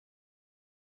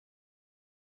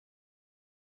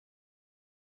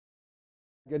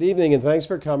Good evening, and thanks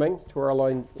for coming to our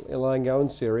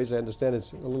Langone series. I understand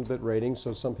it's a little bit raining,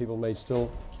 so some people may still,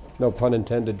 no pun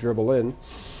intended, dribble in.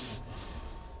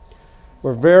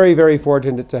 We're very, very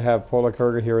fortunate to have Paula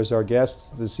Kerger here as our guest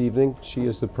this evening. She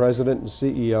is the president and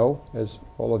CEO, as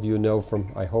all of you know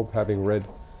from, I hope, having read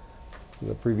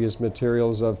the previous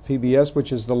materials, of PBS,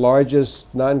 which is the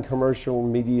largest non-commercial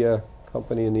media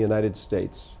company in the United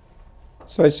States.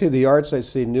 So I see the arts, I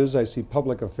see news, I see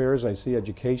public affairs, I see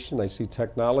education, I see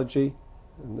technology,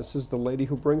 and this is the lady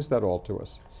who brings that all to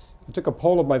us. I took a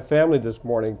poll of my family this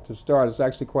morning to start. It's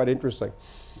actually quite interesting.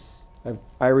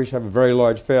 Irish have a very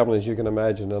large family, as you can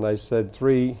imagine, and I said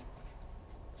three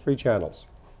channels.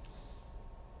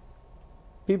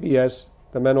 PBS,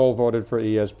 the men all voted for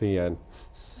ESPN,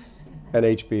 and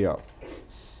HBO.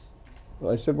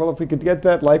 I said, well, if we could get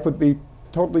that, life would be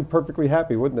totally perfectly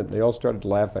happy, wouldn't it? They all started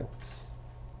laughing.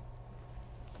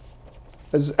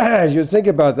 As you think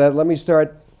about that, let me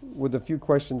start with a few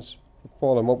questions for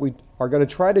Paul. And what we are going to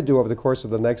try to do over the course of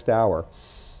the next hour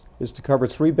is to cover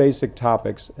three basic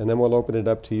topics, and then we'll open it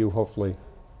up to you, hopefully,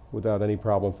 without any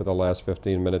problem for the last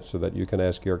 15 minutes so that you can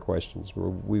ask your questions.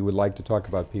 We would like to talk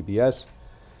about PBS,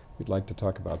 we'd like to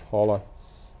talk about Paula,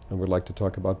 and we'd like to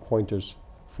talk about pointers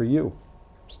for you,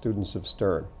 students of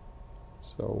Stern.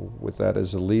 So with that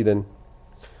as a lead-in,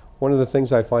 one of the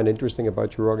things I find interesting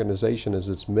about your organization is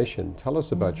its mission. Tell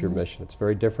us about your mission. It's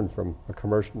very different from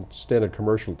a standard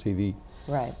commercial TV.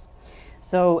 Right.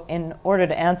 So in order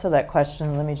to answer that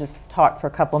question, let me just talk for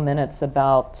a couple minutes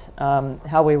about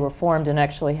how we were formed and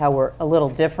actually how we're a little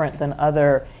different than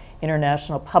other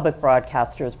international public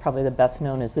broadcasters. Probably the best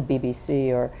known is the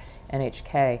BBC or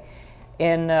NHK.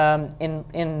 In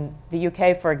the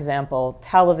UK, for example,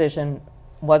 television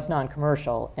was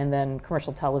non-commercial, and then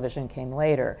commercial television came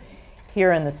later.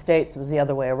 Here in the States, it was the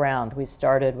other way around. We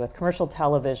started with commercial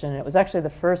television, and it was actually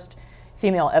the first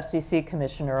female FCC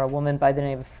commissioner, a woman by the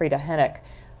name of Frida Hennick,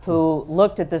 who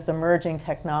looked at this emerging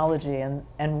technology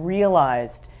and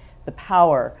realized the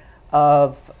power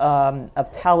of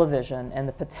television and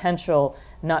the potential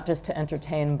not just to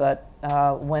entertain, but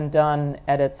when done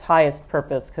at its highest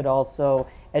purpose, could also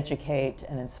educate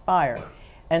and inspire.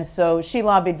 And so she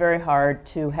lobbied very hard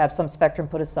to have some spectrum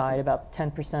put aside. About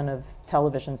 10% of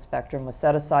television spectrum was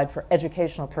set aside for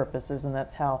educational purposes, and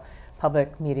that's how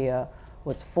public media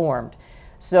was formed.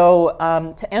 So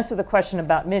to answer the question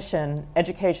about mission,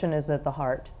 education is at the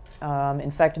heart.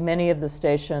 In fact, many of the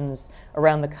stations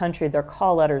around the country, their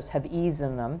call letters have E's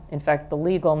in them. In fact, the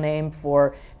legal name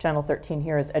for Channel 13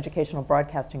 here is Educational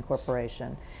Broadcasting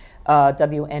Corporation,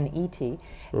 WNET.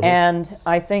 And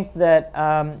I think that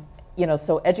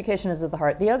so education is at the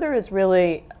heart. The other is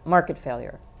really market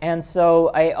failure. And so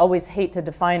I always hate to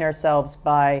define ourselves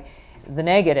by the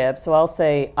negative, so I'll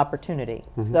say opportunity.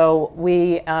 So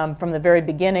we, from the very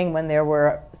beginning when there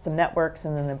were some networks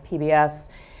and then the PBS,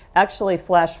 actually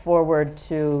flash forward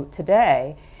to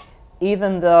today,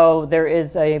 even though there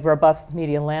is a robust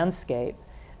media landscape,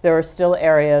 there are still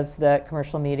areas that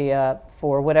commercial media,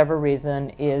 for whatever reason,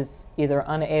 is either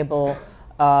unable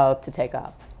to take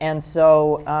up. And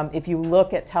so if you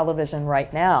look at television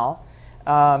right now,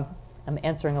 I'm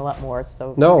answering a lot more,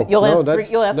 so you'll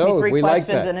ask me three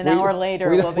questions, and an hour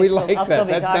later I'll still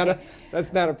be talking.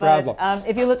 That's not a problem. But,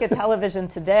 if you look at television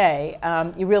today,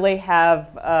 you really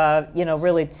have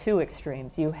really two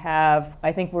extremes. You have,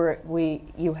 I think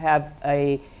you have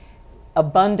a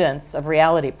abundance of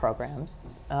reality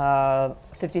programs.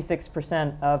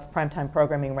 56% of primetime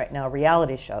programming right now are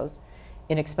reality shows,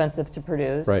 inexpensive to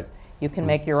produce. Right. You can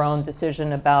make your own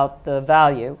decision about the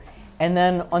value. And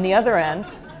then on the other end,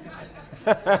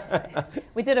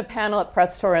 we did a panel at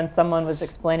Press Tour, and someone was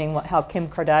explaining how Kim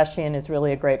Kardashian is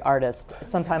really a great artist.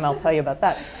 Sometime I'll tell you about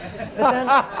that. But then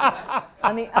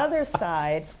on the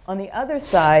other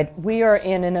side, we are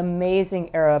in an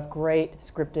amazing era of great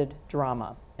scripted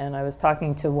drama. And I was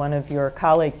talking to one of your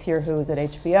colleagues here who is at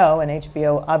HBO, and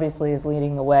HBO obviously is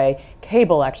leading the way.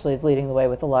 Cable actually is leading the way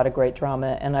with a lot of great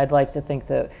drama, and I'd like to think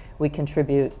that we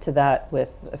contribute to that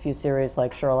with a few series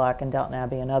like Sherlock and Downton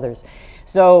Abbey and others.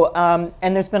 So,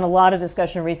 and there's been a lot of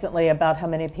discussion recently about how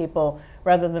many people,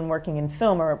 rather than working in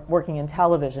film, are working in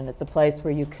television. It's a place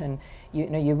where you can,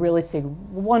 you really see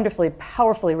wonderfully,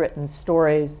 powerfully written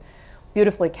stories,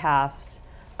 beautifully cast.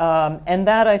 And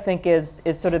that, I think, is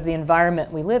sort of the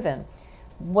environment we live in.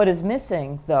 What is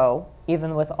missing, though,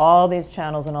 even with all these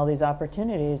channels and all these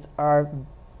opportunities, are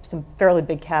some fairly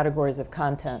big categories of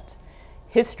content.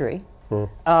 History,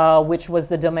 which was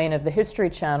the domain of the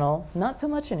History Channel, not so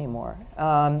much anymore.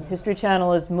 History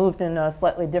Channel has moved in a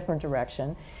slightly different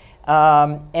direction.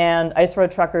 And Ice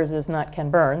Road Truckers is not Ken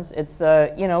Burns. It's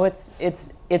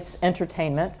it's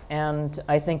entertainment, and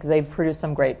I think they've produced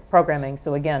some great programming.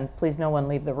 So again, please no one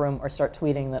leave the room or start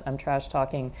tweeting that I'm trash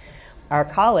talking our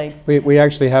colleagues. We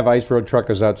actually have Ice Road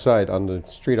Truckers outside on the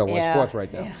street on West 4th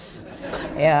right now.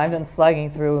 Yeah, I've been slugging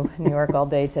through New York all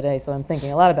day today, so I'm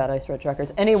thinking a lot about Ice Road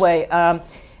Truckers. Anyway, so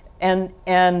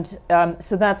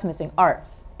that's missing.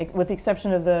 Arts, with the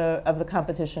exception of the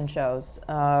competition shows.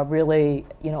 Really,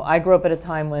 I grew up at a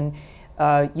time when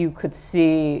you could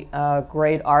see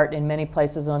great art in many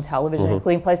places on television,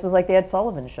 including places like the Ed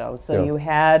Sullivan Show. So you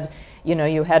had,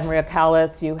 you had Maria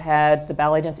Callas, you had the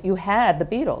ballet dance, you had the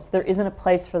Beatles. There isn't a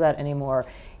place for that anymore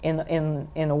in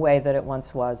a way that it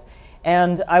once was.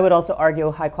 And I would also argue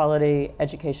high quality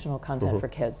educational content for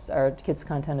kids. Our kids'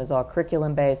 content is all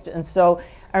curriculum based. And so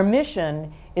our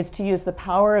mission is to use the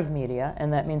power of media,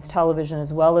 and that means television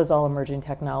as well as all emerging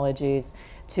technologies,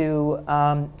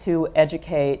 to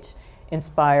educate,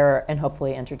 inspire, and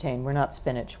hopefully entertain. We're not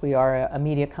Spinach. We are a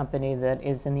media company that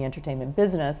is in the entertainment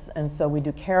business, and so we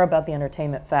do care about the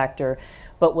entertainment factor.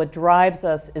 But what drives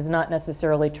us is not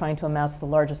necessarily trying to amass the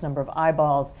largest number of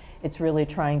eyeballs. It's really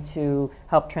trying to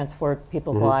help transform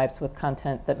people's lives with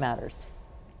content that matters.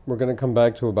 We're going to come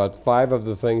back to about 5 of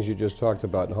the things you just talked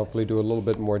about, and hopefully do a little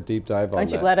bit more deep dive on that.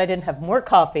 Aren't you glad I didn't have more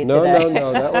coffee today?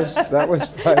 No, that was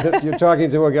fine. You're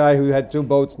talking to a guy who had 2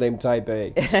 boats named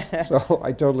Taipei, so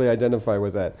I totally identify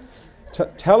with that.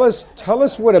 Tell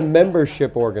us what a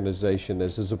membership organization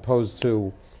is, as opposed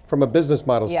to, from a business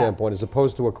model standpoint, as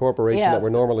opposed to a corporation that we're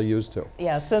normally used to.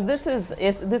 Yeah, so this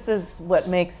is what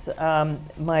makes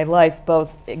my life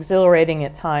both exhilarating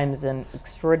at times and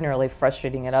extraordinarily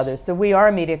frustrating at others. So we are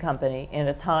a media company in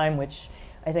a time which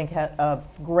I think had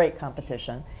great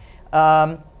competition.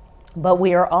 But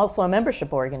we are also a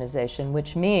membership organization,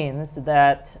 which means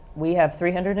that we have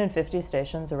 350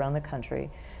 stations around the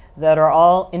country that are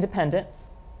all independent,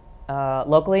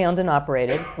 locally owned and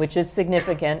operated, which is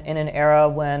significant in an era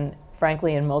when,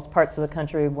 frankly, in most parts of the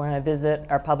country when I visit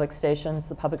our public stations,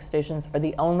 the public stations are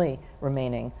the only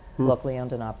remaining locally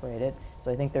owned and operated.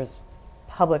 So I think there's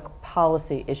public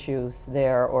policy issues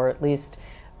there, or at least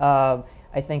I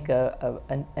think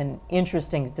an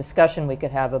interesting discussion we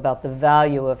could have about the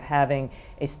value of having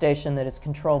a station that is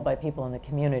controlled by people in the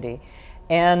community.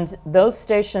 And those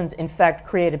stations, in fact,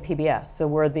 created PBS. So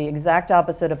we're the exact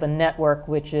opposite of a network,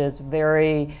 which is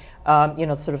very,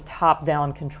 sort of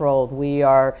top-down controlled. We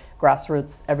are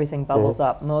grassroots, everything bubbles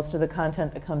up. Most of the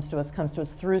content that comes to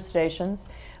us through stations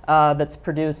that's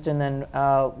produced, and then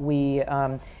we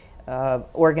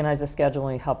organize a schedule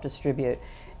and we help distribute.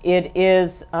 It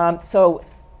is,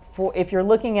 if you're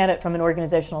looking at it from an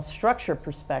organizational structure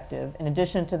perspective, in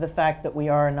addition to the fact that we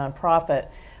are a nonprofit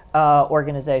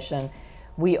organization,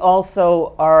 we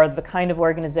also are the kind of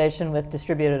organization with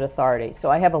distributed authority.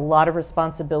 So I have a lot of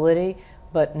responsibility,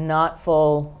 but not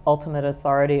full ultimate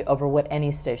authority over what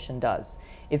any station does.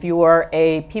 If you are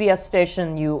a PBS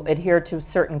station, you adhere to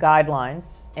certain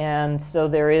guidelines, and so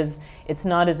it's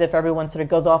not as if everyone sort of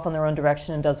goes off on their own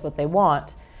direction and does what they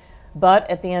want.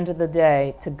 But at the end of the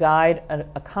day, to guide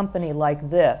a company like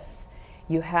this,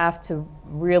 you have to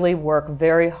really work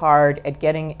very hard at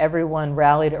getting everyone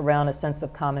rallied around a sense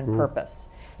of common purpose.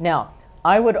 Now,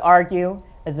 I would argue,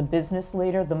 as a business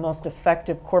leader, the most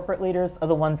effective corporate leaders are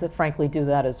the ones that frankly do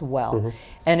that as well.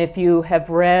 And if you have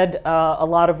read a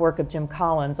lot of work of Jim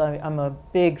Collins, I'm a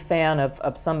big fan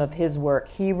of some of his work.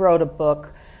 He wrote a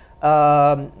book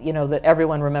that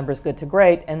everyone remembers, Good to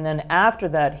Great, and then after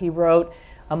that he wrote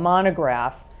a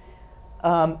monograph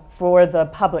for the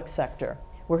public sector,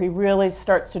 where he really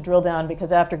starts to drill down,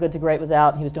 because after Good to Great was out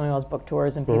and he was doing all his book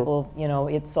tours and people,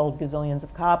 it sold gazillions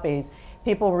of copies,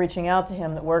 people were reaching out to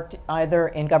him that worked either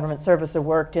in government service or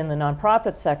worked in the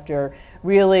nonprofit sector,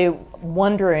 really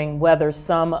wondering whether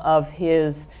some of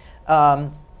his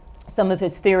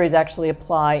theories actually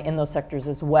apply in those sectors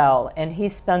as well. And he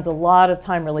spends a lot of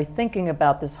time really thinking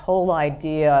about this whole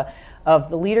idea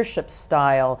of the leadership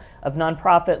style of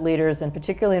nonprofit leaders, and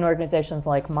particularly in organizations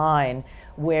like mine,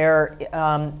 where,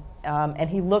 and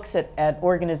he looks at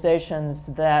organizations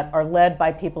that are led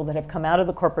by people that have come out of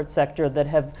the corporate sector, that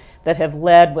have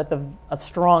led with a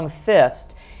strong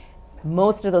fist.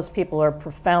 Most of those people are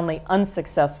profoundly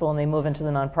unsuccessful and they move into the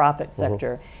nonprofit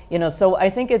sector. So I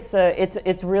think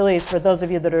it's really, for those of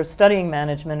you that are studying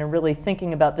management and really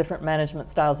thinking about different management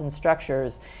styles and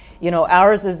structures,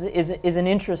 ours is an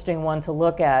interesting one to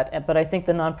look at, but I think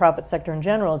the nonprofit sector in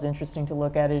general is interesting to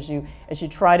look at as you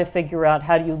try to figure out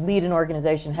how do you lead an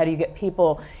organization, how do you get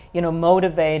people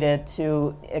motivated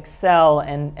to excel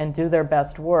and do their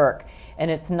best work.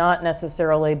 And it's not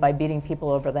necessarily by beating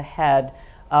people over the head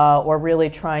or really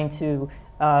trying to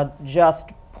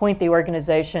just point the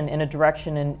organization in a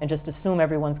direction and just assume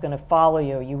everyone's going to follow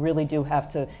you. You really do have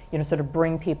to, sort of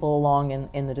bring people along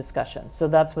in the discussion. So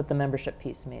that's what the membership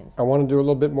piece means. I want to do a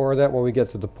little bit more of that when we get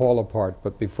to the Paula part,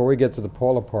 but before we get to the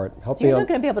Paula part, help me So you're out. not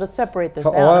going to be able to separate this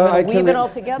Oh, out. I'm going to weave it all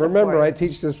together. Remember, for you. I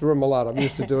teach this room a lot. I'm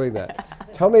used to doing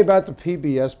that. Tell me about the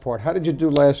PBS part. How did you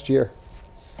do last year?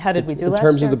 How did we do last year?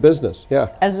 In terms of the business,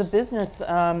 yeah. As a business,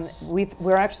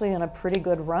 we're actually in a pretty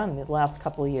good run the last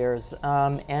couple of years,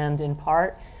 and in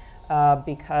part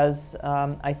because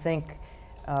I think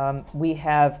we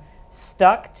have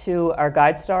stuck to our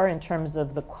guide star in terms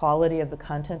of the quality of the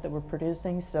content that we're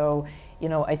producing. So,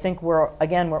 I think where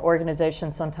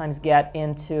organizations sometimes get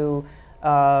into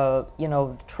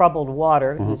troubled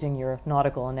water, using your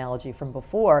nautical analogy from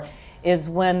before, is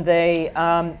when they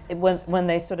when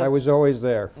they sort of. I was always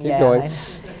there. Keep going.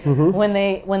 When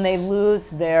they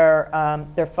lose their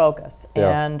focus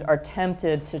and are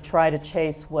tempted to try to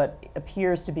chase what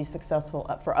appears to be successful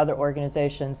for other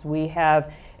organizations. We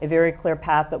have a very clear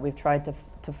path that we've tried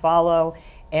to follow.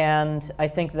 And I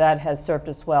think that has served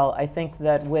us well. I think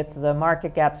that with the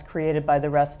market gaps created by the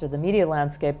rest of the media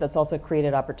landscape, that's also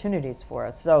created opportunities for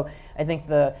us. So I think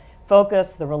the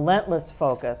focus, the relentless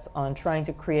focus on trying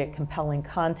to create compelling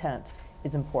content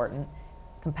is important.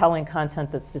 Compelling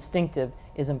content that's distinctive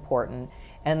is important.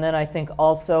 And then I think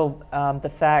also the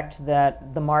fact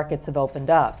that the markets have opened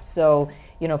up. So,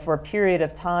 for a period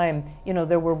of time,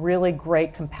 there were really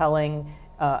great, compelling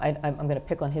I'm going to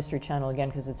pick on History Channel again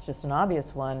because it's just an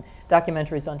obvious one.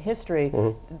 Documentaries on history,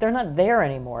 they're not there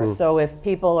anymore. So if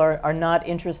people are not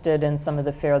interested in some of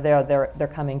the fare there, they're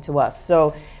coming to us.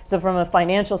 So from a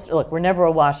financial look, we're never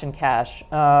awash in cash,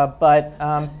 but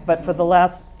for the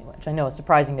last, which I know is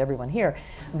surprising to everyone here,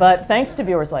 but thanks to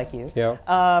viewers like you,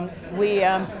 we've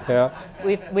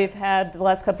had the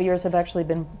last couple of years have actually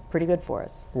been pretty good for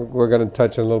us. We're going to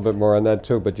touch a little bit more on that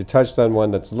too, but you touched on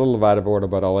one that's a little out of order,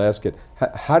 but I'll ask it.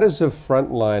 How does a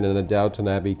front line in a Downton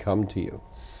Abbey come to you?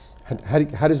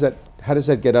 How does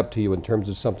that get up to you in terms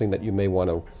of something that you may want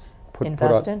to put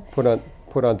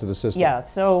onto the system? Yeah,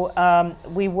 so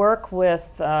we work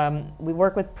with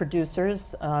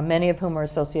producers, many of whom are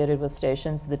associated with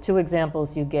stations. The two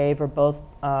examples you gave are both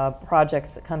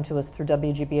projects that come to us through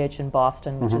WGBH in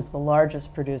Boston, which is the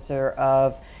largest producer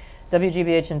of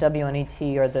WGBH and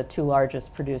WNET are the two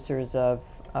largest producers of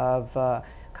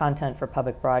content for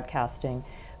public broadcasting.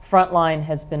 Frontline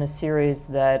has been a series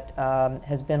that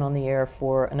has been on the air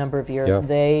for a number of years. Yeah.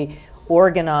 They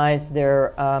organize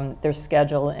their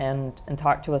schedule and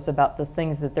talk to us about the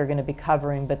things that they're going to be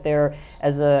covering, but they're,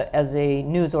 as a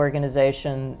news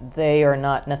organization, they are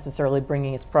not necessarily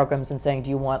bringing us programs and saying, do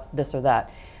you want this or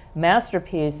that?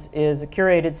 Masterpiece is a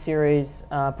curated series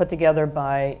put together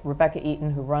by Rebecca Eaton,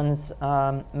 who runs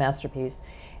Masterpiece,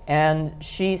 and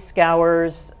she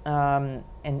scours and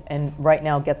right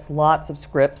now gets lots of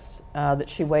scripts that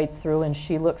she wades through, and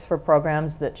she looks for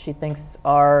programs that she thinks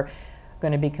are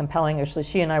going to be compelling. Actually,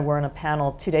 she and I were on a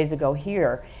panel 2 days ago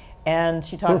here, and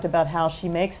she talked about how she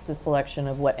makes the selection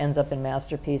of what ends up in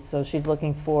Masterpiece. So she's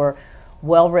looking for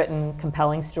well-written,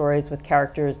 compelling stories with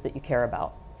characters that you care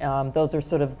about. Those are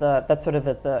sort of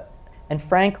and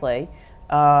frankly,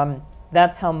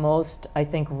 that's how most, I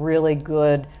think, really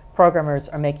good programmers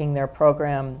are making their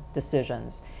program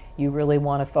decisions. You really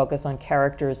want to focus on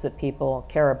characters that people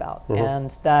care about,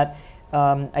 and that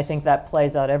I think that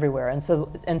plays out everywhere. And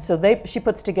so she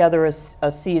puts together a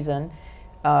season,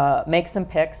 makes some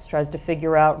picks, tries to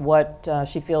figure out what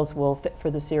she feels will fit for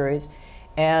the series,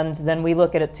 and then we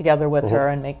look at it together with her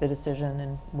and make the decision,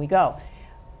 and we go.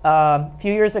 A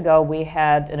few years ago, we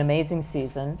had an amazing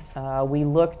season. We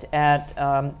looked at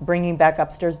bringing back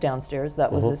Upstairs, Downstairs.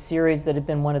 That was a series that had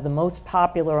been one of the most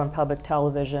popular on public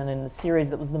television, and the series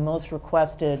that was the most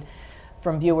requested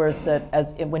from viewers that,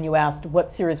 when you asked,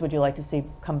 what series would you like to see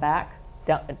come back?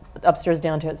 Upstairs,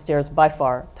 Downstairs, by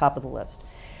far, top of the list.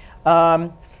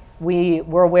 We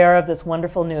were aware of this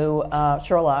wonderful new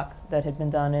Sherlock that had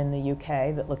been done in the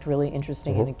UK that looked really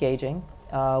interesting and engaging.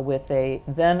 With a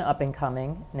then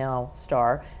up-and-coming, now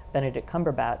star, Benedict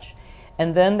Cumberbatch.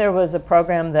 And then there was a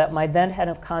program that my then head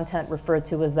of content referred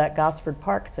to as that Gosford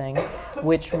Park thing,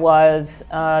 which was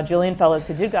Julian Fellows,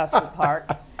 who did Gosford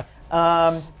Park's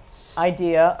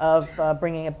idea of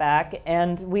bringing it back.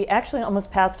 And we actually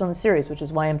almost passed on the series, which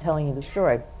is why I'm telling you the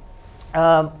story.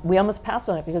 We almost passed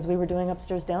on it because we were doing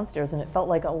Upstairs, Downstairs, and it felt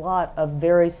like a lot of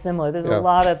very similar. There's a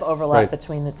lot of overlap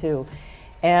between the two.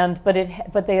 But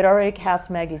they had already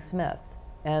cast Maggie Smith,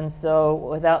 and so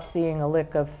without seeing a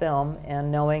lick of film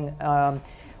and knowing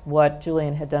what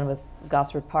Julian had done with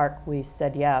Gosford Park, we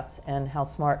said yes, and how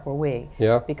smart were we?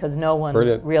 Yeah. Because no one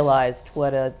Brilliant. realized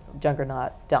what a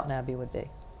juggernaut Downton Abbey would be.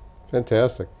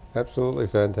 Fantastic. Absolutely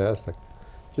fantastic.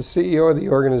 The CEO of the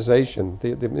organization,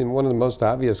 one of the most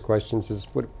obvious questions is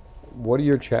what are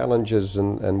your challenges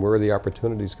and where are the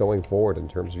opportunities going forward in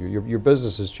terms of your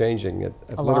business is changing at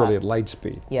literally at light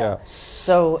speed. Yeah.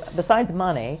 So besides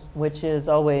money, which is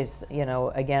always,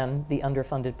 again, the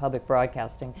underfunded public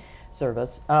broadcasting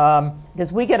service,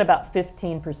 because we get about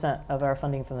 15% of our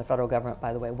funding from the federal government,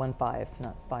 by the way, 15,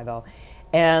 not 50.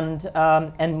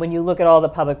 And when you look at all the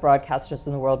public broadcasters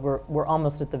in the world, we're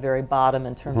almost at the very bottom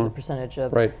in terms of percentage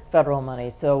of federal money.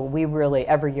 So we really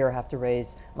every year have to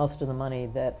raise most of the money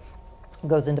that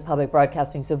goes into public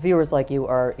broadcasting. So viewers like you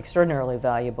are extraordinarily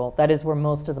valuable. That is where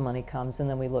most of the money comes, and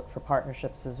then we look for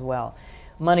partnerships as well.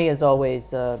 Money is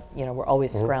always, we're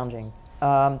always scrounging.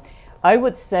 I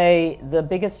would say the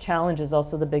biggest challenge is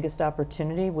also the biggest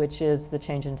opportunity, which is the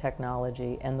change in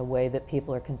technology and the way that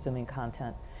people are consuming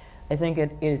content. I think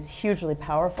it is hugely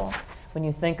powerful when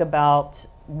you think about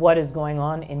what is going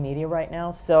on in media right now.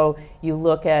 So you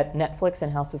look at Netflix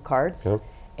and House of Cards,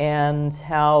 and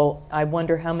how I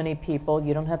wonder how many people,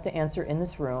 you don't have to answer in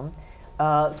this room,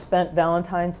 spent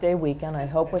Valentine's Day weekend, I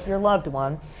hope with your loved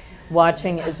one,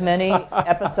 watching as many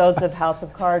episodes of House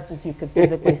of Cards as you could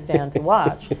physically stand to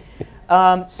watch.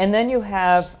 And then you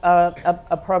have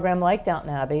a program like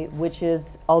Downton Abbey, which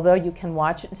is, although you can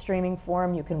watch it in streaming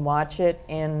form, you can watch it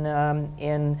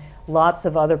in lots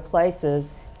of other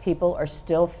places, people are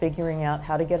still figuring out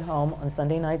how to get home on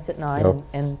Sunday nights at 9,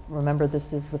 and remember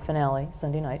this is the finale,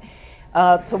 Sunday night,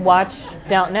 to watch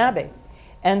Downton Abbey.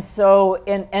 And so,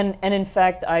 and in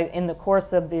fact, in the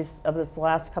course of this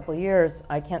last couple of years,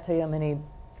 I can't tell you how many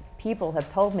people have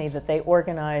told me that they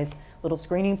organize little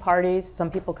screening parties.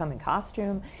 Some people come in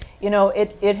costume.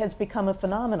 It has become a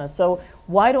phenomenon. So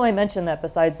why do I mention that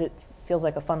besides it feels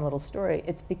like a fun little story?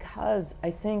 It's because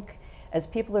I think as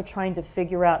people are trying to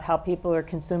figure out how people are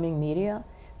consuming media,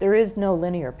 there is no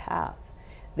linear path.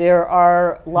 There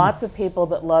are lots of people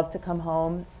that love to come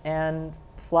home and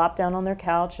flop down on their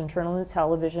couch and turn on the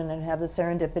television and have the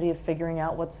serendipity of figuring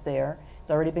out what's there. It's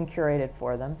already been curated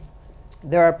for them.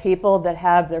 There are people that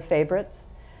have their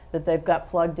favorites that they've got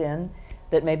plugged in,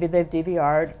 that maybe they've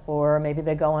DVR'd or maybe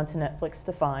they go onto Netflix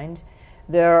to find.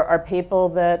 There are people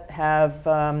that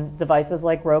have devices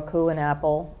like Roku and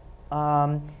Apple.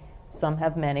 Some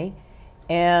have many.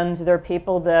 And there are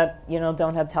people that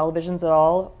don't have televisions at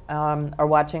all, are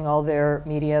watching all their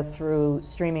media through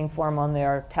streaming form on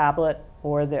their tablet,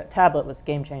 or their tablet was a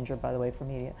game changer, by the way, for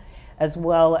media, as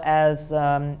well as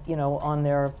on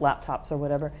their laptops or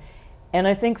whatever. And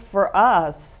I think for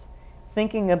us,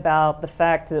 thinking about the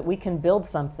fact that we can build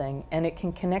something and it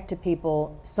can connect to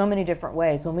people so many different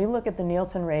ways. When we look at the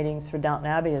Nielsen ratings for Downton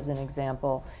Abbey as an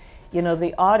example,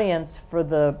 the audience for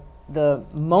the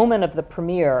moment of the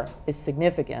premiere is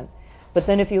significant. But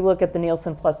then if you look at the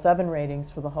Nielsen +7 ratings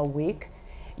for the whole week,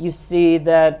 you see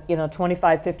that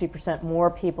 25–50% more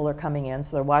people are coming in,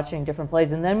 so they're watching different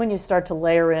plays. And then when you start to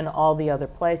layer in all the other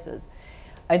places,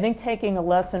 I think taking a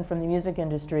lesson from the music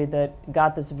industry that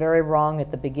got this very wrong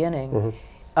at the beginning,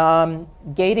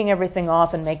 gating everything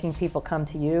off and making people come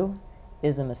to you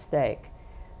is a mistake.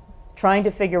 Trying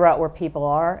to figure out where people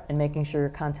are and making sure your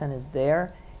content is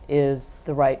there is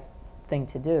the right thing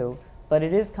to do. But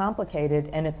it is complicated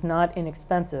and it's not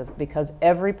inexpensive, because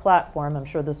every platform, I'm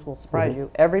sure this will surprise you,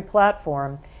 every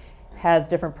platform has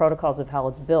different protocols of how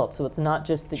it's built. So it's not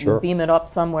just that you beam it up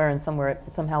somewhere and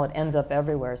somehow it ends up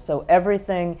everywhere. So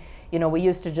everything, we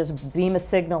used to just beam a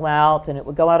signal out and it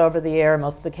would go out over the air.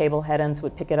 Most of the cable head ends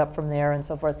would pick it up from there and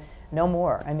so forth. No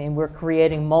more. I mean, we're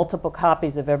creating multiple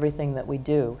copies of everything that we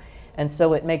do. And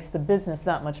so it makes the business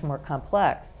that much more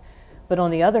complex. But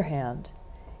on the other hand,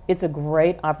 it's a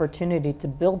great opportunity to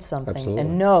build something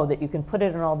and know that you can put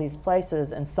it in all these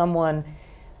places, and someone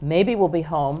maybe will be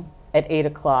home at 8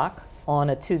 o'clock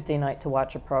on a Tuesday night to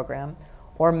watch a program,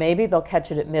 or maybe they'll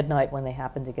catch it at midnight when they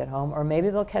happen to get home, or maybe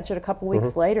they'll catch it a couple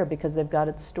weeks later because they've got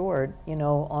it stored,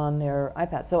 on their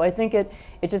iPad. So I think it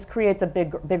just creates a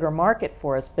bigger market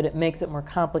for us, but it makes it more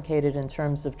complicated in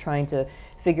terms of trying to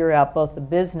figure out both the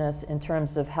business in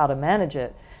terms of how to manage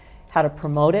it, how to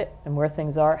promote it and where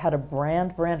things are, how to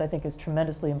brand. Brand, I think, is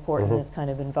tremendously important in this kind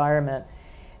of environment.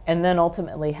 And then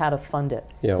ultimately how to fund it.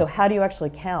 So how do you actually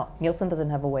count? Nielsen doesn't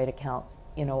have a way to count,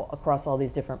 across all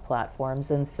these different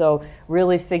platforms. And so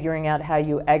really figuring out how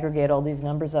you aggregate all these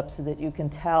numbers up so that you can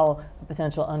tell a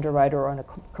potential underwriter on a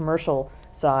commercial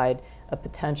side, a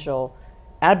potential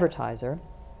advertiser,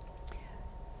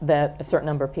 that a certain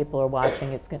number of people are watching,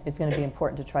 it's going to be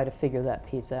important to try to figure that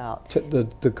piece out.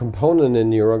 The component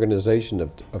in your organization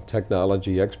of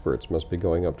technology experts must be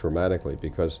going up dramatically,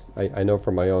 because I know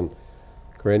from my own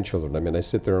grandchildren, I mean, I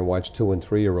sit there and watch 2- and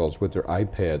 3-year-olds with their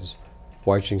iPads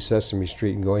watching Sesame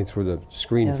Street and going through the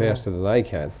screen faster than I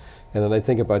can. And then I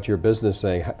think about your business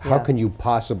saying, how can you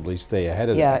possibly stay ahead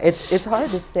of that? Yeah, it's hard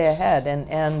to stay ahead,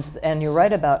 and you're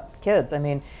right about kids. I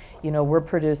mean, you know, we're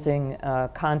producing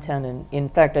content, and in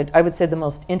fact, I would say the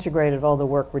most integrated of all the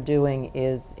work we're doing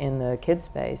is in the kids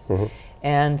space.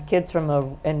 And kids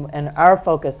and our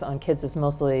focus on kids is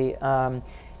mostly,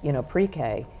 you know,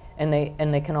 pre-K. And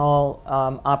they can all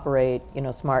operate, you know,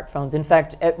 smartphones. In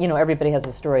fact, you know, everybody has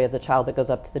a story of the child that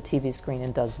goes up to the TV screen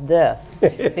and does this,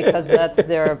 because that's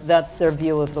their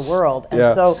view of the world. And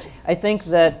so I think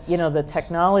that, you know, the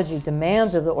technology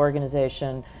demands of the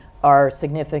organization are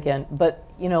significant. But,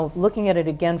 you know, looking at it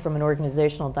again from an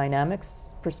organizational dynamics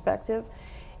perspective,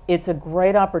 it's a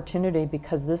great opportunity,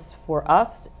 because this, for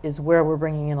us, is where we're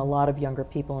bringing in a lot of younger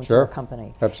people into our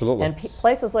company. Absolutely. And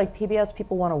places like PBS,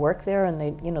 people want to work there, and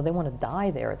they, you know, they want to die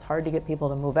there. It's hard to get people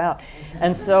to move out,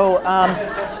 and so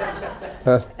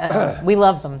we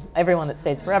love them. Everyone that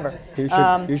stays forever.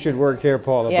 You should work here,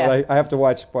 Paula. But I have to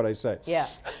watch what I say. Yeah,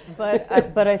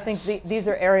 but I think these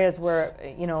are areas where,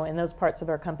 you know, in those parts of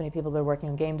our company, people that are working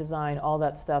on game design, all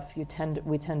that stuff, we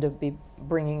tend to be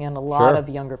bringing in a lot of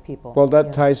younger people. Well,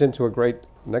 that ties into a great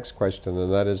next question,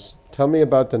 and that is, tell me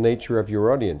about the nature of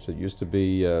your audience. It used to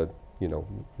be, you know,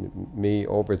 me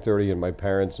over 30 and my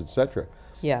parents, etc.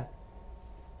 Yeah.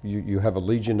 You have a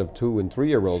legion of 2- and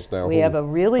 3-year-olds now we have a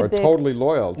really are big, totally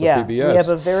loyal to PBS. We have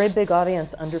a very big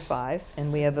audience under 5,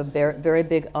 and we have a very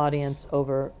big audience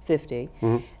over 50.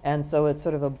 And so it's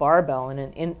sort of a barbell,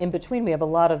 and in between we have a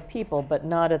lot of people, but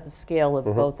not at the scale of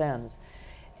both ends.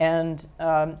 And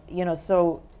you know,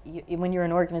 so when you're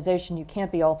an organization, you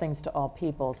can't be all things to all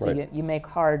people. So you make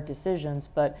hard decisions.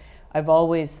 But I've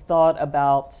always thought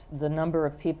about the number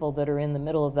of people that are in the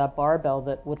middle of that barbell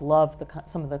that would love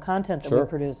some of the content that we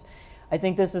produce. I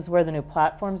think this is where the new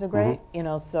platforms are great. You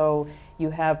know, so you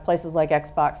have places like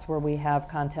Xbox where we have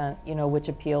content, you know, which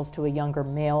appeals to a younger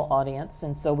male audience,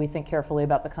 and so we think carefully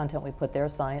about the content we put there.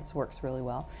 Science works really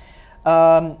well.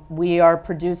 We are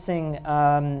producing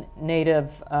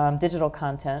native digital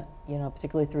content, you know,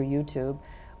 particularly through YouTube,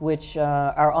 which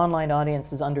our online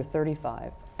audience is under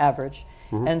 35 average.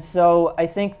 And so I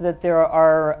think that there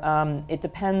are, it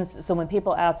depends. So when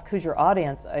people ask who's your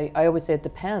audience, I always say it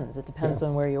depends. It depends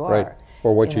on where you are. Right,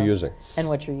 or what you're using. And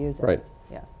what you're using. Right.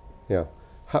 Yeah. Yeah.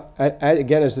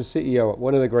 Again, as the CEO,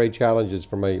 one of the great challenges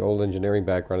from my old engineering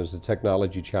background is the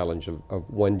technology challenge of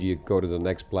when do you go to the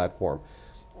next platform.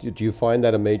 Do you find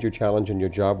that a major challenge in your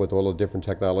job with all the different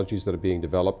technologies that are being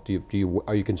developed?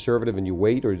 Are you conservative and you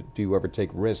wait, or do you ever take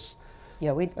risks?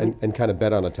 Yeah, and kind of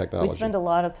bet on a technology? We spend a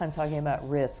lot of time talking about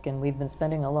risk, and we've been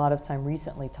spending a lot of time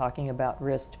recently talking about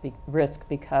risk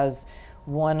because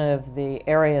one of the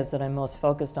areas that I'm most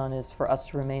focused on is for us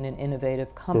to remain an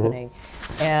innovative company.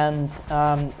 And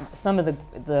some of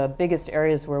the biggest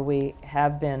areas where we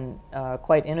have been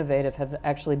quite innovative have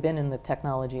actually been in the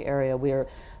technology area. We're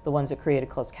the ones that created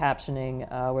closed captioning.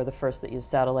 We're the first that used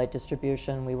satellite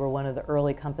distribution. We were one of the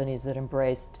early companies that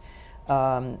embraced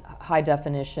high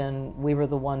definition. We were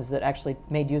the ones that actually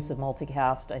made use of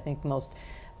multicast. I think most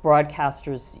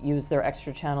broadcasters use their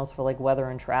extra channels for like weather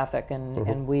and traffic,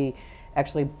 and we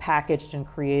actually packaged and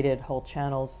created whole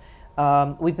channels.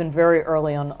 We've been very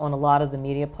early on a lot of the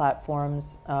media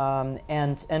platforms,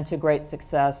 and to great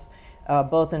success,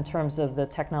 both in terms of the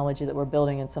technology that we're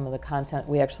building and some of the content.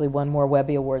 We actually won more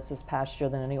Webby Awards this past year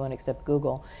than anyone except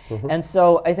Google. And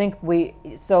so I think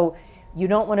you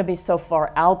don't want to be so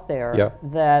far out there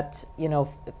that, you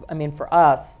know, I mean, for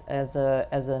us as a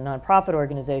nonprofit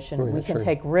organization, we can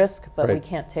take risk, but we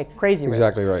can't take crazy risk.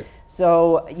 Exactly right.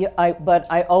 So, but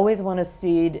I always want to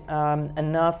seed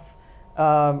enough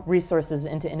resources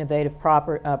into innovative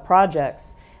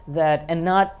projects and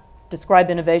not describe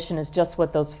innovation as just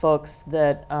what those folks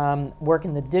that work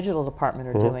in the digital department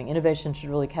are doing. Innovation should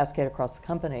really cascade across the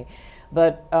company,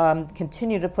 but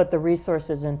continue to put the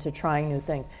resources into trying new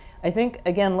things. I think,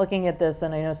 again, looking at this,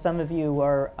 and I know some of you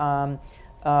are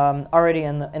already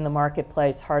in the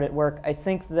marketplace, hard at work. I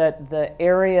think that the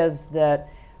areas that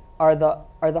are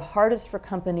the hardest for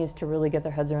companies to really get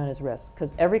their heads around is risk,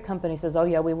 because every company says, oh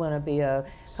yeah, we want to be a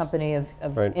company of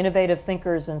innovative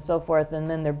thinkers and so forth, and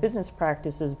then their business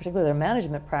practices, particularly their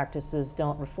management practices,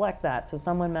 don't reflect that. So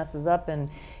someone messes up and,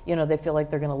 you know, they feel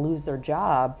like they're going to lose their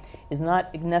job is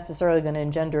not necessarily going to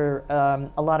engender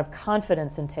a lot of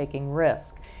confidence in taking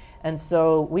risk. And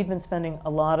so we've been spending a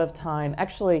lot of time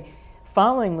actually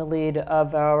following the lead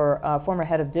of our former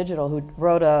head of digital, who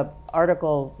wrote an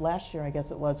article last year, I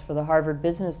guess it was, for the Harvard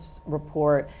Business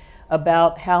Report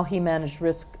about how he managed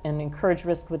risk and encouraged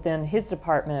risk within his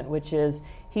department, which is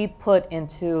he put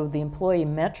into the employee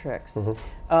metrics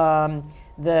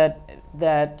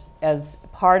that as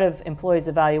part of employees'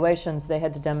 evaluations, they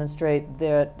had to demonstrate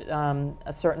that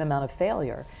a certain amount of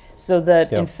failure, so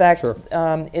that in fact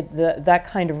that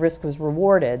kind of risk was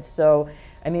rewarded. So,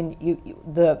 I mean,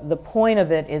 the point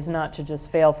of it is not to just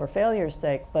fail for failure's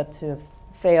sake, but to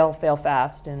fail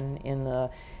fast in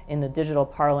the digital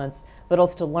parlance, but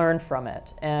also to learn from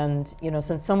it. And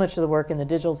since so much of the work in the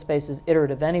digital space is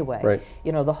iterative anyway,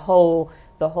 the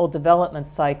whole development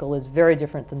cycle is very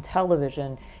different than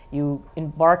television. You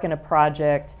embark in a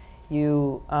project,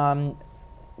 you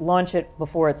launch it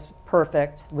before it's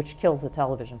perfect, which kills the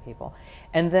television people,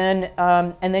 and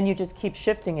then you just keep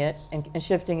shifting it and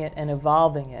shifting it and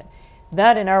evolving it.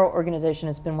 That in our organization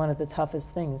has been one of the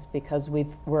toughest things, because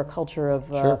we're a culture of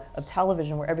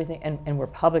television where everything, and we're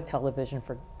public television,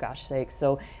 for gosh sake,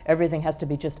 so everything has to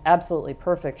be just absolutely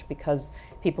perfect because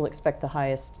people expect the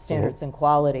highest standards and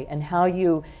quality. And how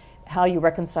you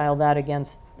reconcile that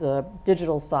against the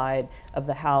digital side of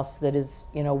the house that is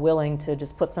willing to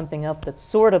just put something up that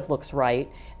sort of looks right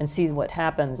and see what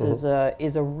happens is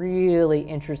a really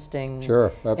interesting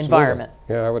environment.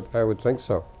 Yeah, I would think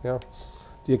so. Yeah.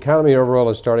 The economy overall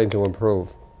is starting to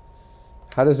improve.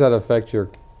 How does that affect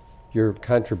your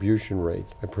contribution rate?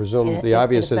 I presume the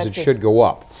obvious is it should go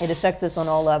up. It affects us on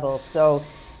all levels. So,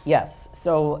 yes.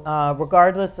 So,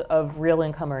 regardless of real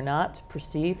income or not,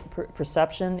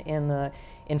 perception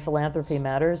in philanthropy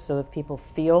matters. So, if people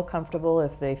feel comfortable,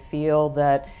 if they feel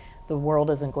that the world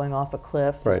isn't going off a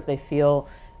cliff, if they feel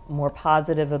more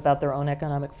positive about their own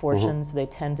economic fortunes, they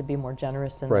tend to be more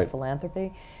generous in their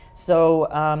philanthropy.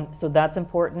 So, so that's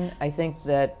important. I think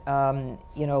that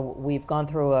we've gone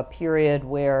through a period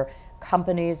where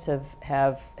companies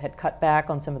had cut back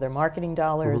on some of their marketing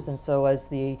dollars, and so as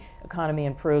the economy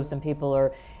improves and people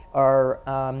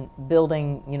are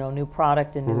building new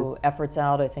product and new efforts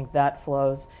out, I think that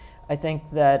flows. I think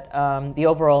that the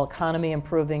overall economy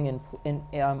improving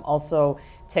also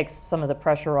takes some of the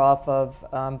pressure off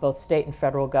of both state and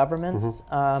federal governments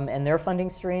and their funding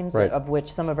streams, of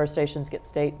which some of our stations get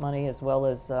state money, as well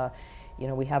as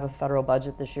we have a federal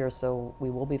budget this year, so we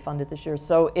will be funded this year.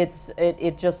 So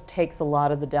it just takes a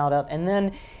lot of the doubt out, and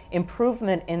then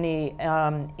improvement in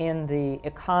the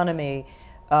economy.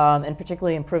 And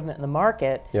particularly improvement in the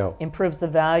market improves the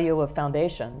value of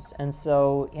foundations. And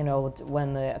so,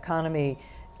 when the economy,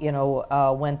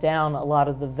 went down, a lot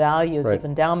of the values of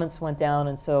endowments went down,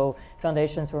 and so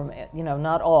foundations were,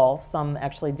 not all, some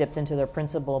actually dipped into their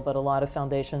principal, but a lot of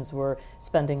foundations were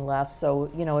spending less. So,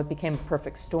 it became a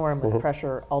perfect storm with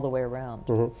pressure all the way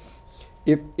around.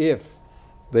 If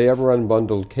they ever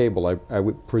unbundled cable, I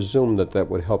would presume that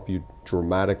would help you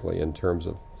dramatically in terms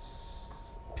of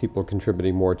people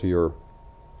contributing more to your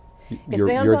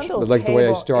like the way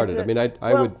I started. I mean,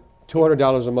 I would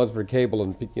 $200 a month for cable,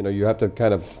 and you have to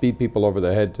kind of beat people over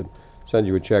the head to send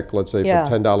you a check, let's say for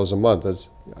 $10 a month.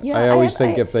 I always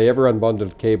think if they ever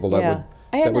unbundled cable, that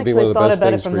would be one of the best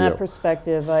things for you. I hadn't actually thought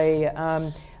about it from that perspective.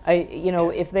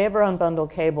 If they ever unbundle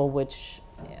cable, which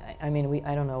I mean,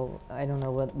 I don't know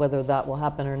whether that will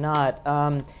happen or not.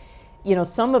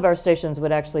 Some of our stations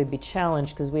would actually be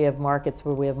challenged because we have markets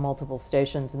where we have multiple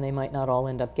stations, and they might not all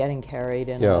end up getting carried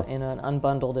in an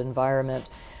unbundled environment.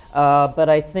 But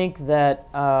I think that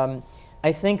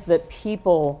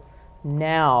people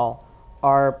now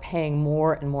are paying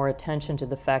more and more attention to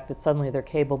the fact that suddenly their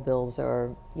cable bills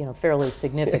are fairly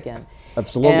significant.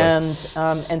 Absolutely.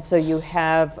 And so you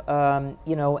have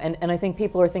and I think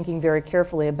people are thinking very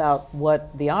carefully about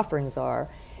what the offerings are.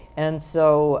 And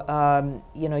so,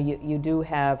 you do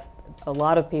have a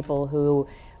lot of people who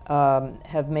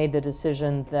have made the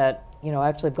decision that,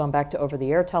 actually have gone back to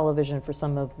over-the-air television for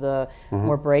some of the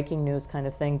more breaking news kind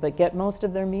of thing, but get most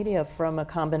of their media from a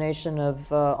combination of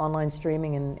online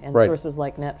streaming and sources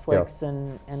like Netflix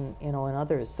and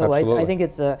others. So I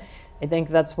think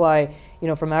that's why,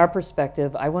 from our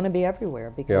perspective, I want to be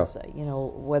everywhere because,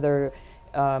 whether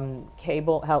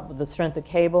cable, the strength of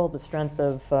cable, the strength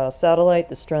of satellite,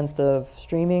 the strength of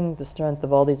streaming, the strength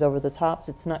of all these over-the-tops.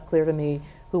 It's not clear to me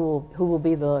who will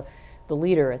be the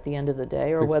leader at the end of the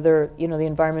day, or whether the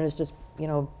environment is just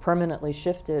permanently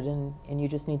shifted, and you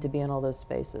just need to be in all those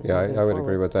spaces. Yeah, I would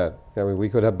agree with that. I mean, we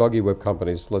could have buggy whip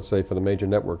companies, let's say, for the major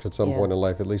networks at some point in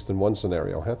life, at least in one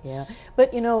scenario. Yeah,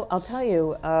 but I'll tell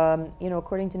you,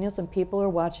 according to Nielsen, people are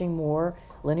watching more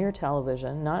linear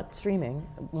television, not streaming,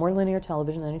 more linear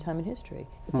television than any time in history.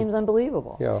 It seems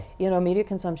unbelievable. Yeah. You know, media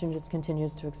consumption just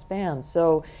continues to expand.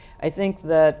 So I think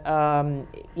that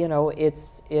you know,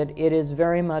 it is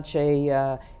very much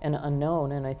an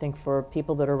unknown, and I think for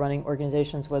people that are running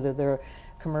organizations, whether they're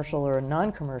commercial or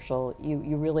non-commercial,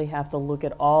 you really have to look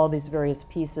at all these various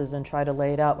pieces and try to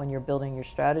lay it out when you're building your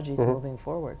strategies moving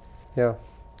forward. Yeah.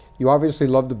 You obviously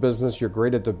love the business. You're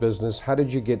great at the business. How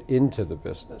did you get into the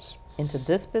business? Into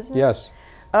this business? Yes.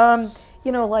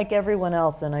 You know, like everyone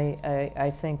else, and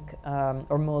I think,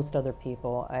 or most other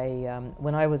people,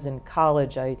 when I was in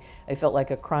college, I felt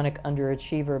like a chronic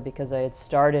underachiever because I had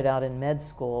started out in med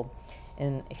school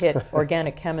and hit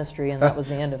organic chemistry, and that was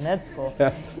the end of med school.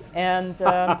 And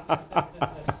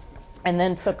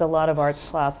then took a lot of arts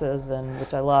classes,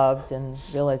 which I loved, and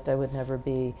realized I would never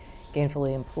be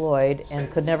gainfully employed and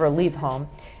could never leave home.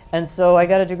 And so I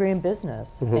got a degree in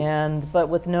business, but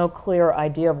with no clear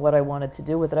idea of what I wanted to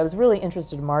do with it. I was really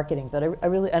interested in marketing, but I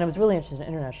was really interested in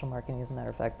international marketing, as a matter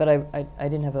of fact, but I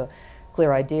didn't have a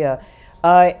clear idea.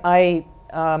 I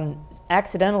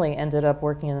accidentally ended up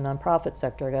working in the nonprofit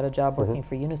sector. I got a job working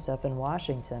for UNICEF in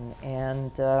Washington,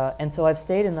 and so I've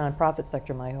stayed in the nonprofit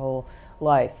sector my whole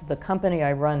life. The company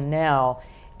I run now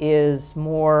is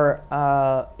more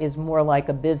like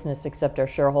a business, except our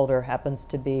shareholder happens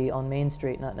to be on Main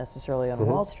Street, not necessarily on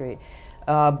Wall Street.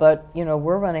 But you know,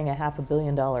 we're running a $500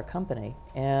 million company,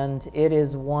 and it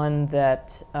is one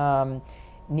that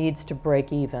needs to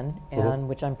break even, and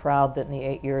which I'm proud that in the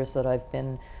 8 years that I've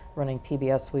been running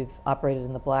PBS, we've operated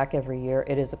in the black every year.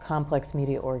 It is a complex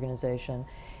media organization,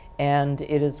 and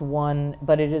it is one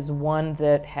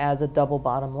that has a double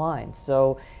bottom line.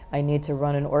 So I need to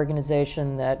run an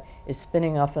organization that is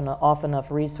spinning off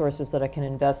enough resources that I can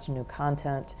invest in new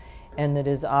content, and that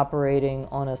is operating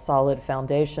on a solid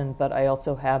foundation, but I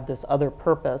also have this other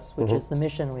purpose, which is the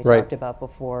mission we talked about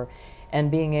before,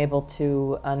 and being able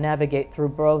to navigate through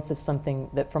both is something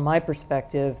that, from my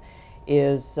perspective,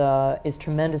 is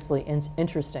tremendously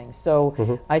interesting.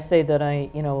 So I say that I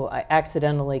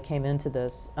accidentally came into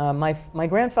this. My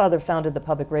grandfather founded the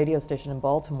public radio station in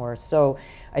Baltimore, so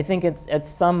I think it's at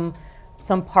some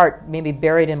part maybe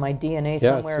buried in my DNA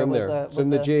somewhere. It was a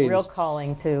real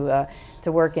calling to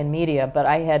work in media, but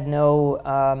I had no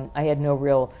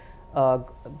real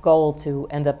goal to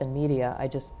end up in media. I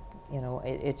just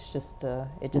it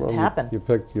just happened. You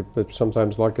picked.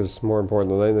 Sometimes luck is more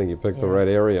important than anything. You picked the right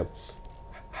area.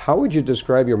 How would you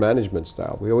describe your management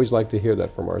style? We always like to hear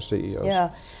that from our CEOs.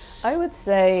 Yeah, I would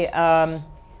say I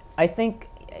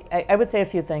would say a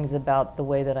few things about the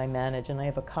way that I manage, and I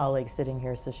have a colleague sitting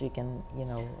here, so she can,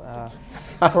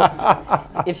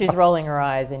 if she's rolling her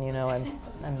eyes, and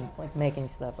I'm like making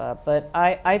stuff up. But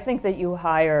I think that you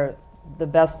hire the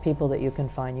best people that you can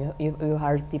find. You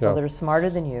hire people that are smarter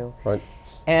than you,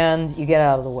 and you get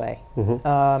out of the way.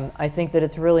 I think that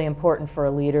it's really important for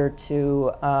a leader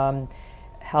to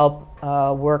help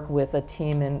work with a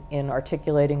team in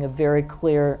articulating a very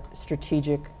clear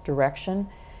strategic direction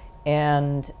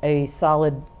and a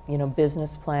solid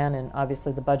business plan, and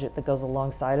obviously the budget that goes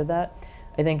alongside of that.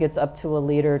 I think it's up to a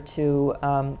leader to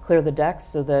clear the decks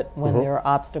so that when there are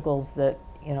obstacles that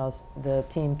the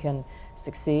team can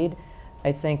succeed.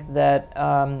 I think that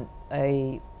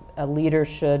a leader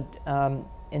should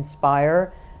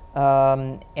inspire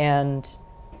and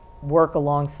work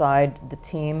alongside the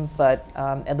team, but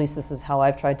at least this is how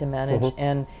I've tried to manage,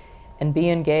 and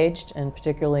be engaged, and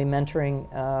particularly mentoring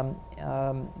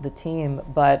the team.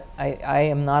 But I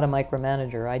am not a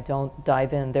micromanager. I don't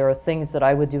dive in. There are things that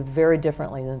I would do very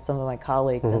differently than some of my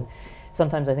colleagues, and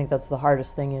sometimes I think that's the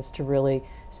hardest thing, is to really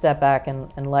step back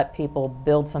and let people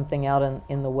build something out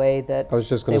in the way that I was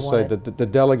just going to say that the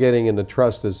delegating and the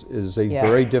trust is a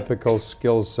very difficult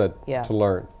skill set to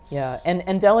learn. Yeah,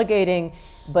 and delegating,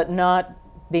 but not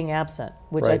being absent,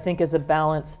 which I think is a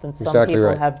balance that some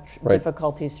people have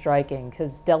difficulty striking,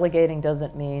 because delegating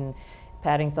doesn't mean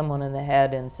patting someone in the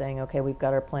head and saying, okay, we've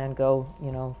got our plan, go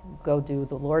do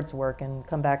the Lord's work and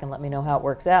come back and let me know how it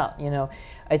works out.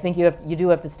 I think you do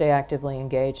have to stay actively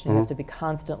engaged, and you have to be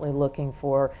constantly looking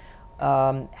for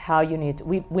how you need to,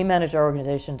 we manage our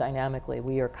organization dynamically.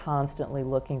 We are constantly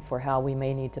looking for how we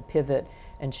may need to pivot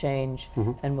and change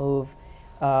and move.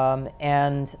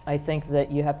 And I think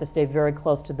that you have to stay very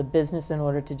close to the business in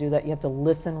order to do that. You have to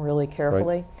listen really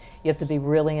carefully. You have to be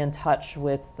really in touch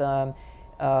with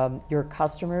your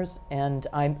customers, and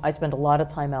I spend a lot of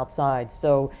time outside.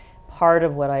 So part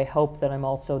of what I hope that I'm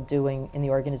also doing in the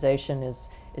organization is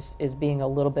being a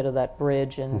little bit of that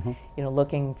bridge and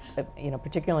looking at,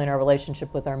 particularly in our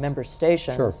relationship with our member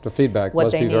stations. Sure, the feedback what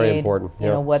must they be very need, important. You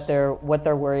know, what they're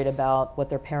worried about, what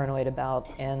they're paranoid about,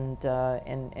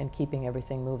 and keeping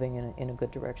everything moving in a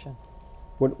good direction.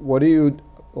 What do you?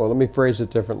 Well, let me phrase it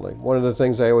differently. One of the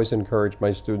things I always encourage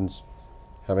my students,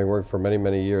 having worked for many,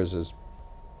 many years, is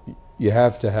you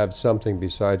have to have something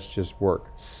besides just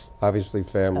work. Obviously,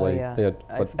 family. Oh,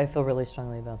 yeah. I feel really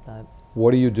strongly about that.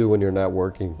 What do you do when you're not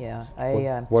working? Yeah,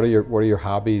 what are your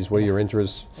hobbies? What are your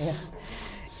interests? Yeah,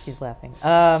 she's laughing.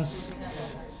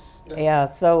 Yeah,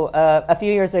 so a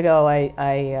few years ago,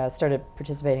 I started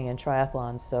participating in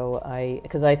triathlons. So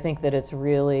because I think that it's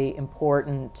really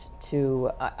important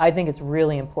to. I think it's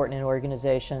really important in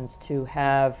organizations to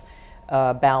have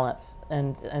balance,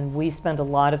 and we spend a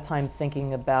lot of time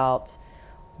thinking about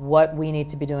what we need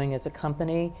to be doing as a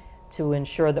company to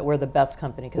ensure that we're the best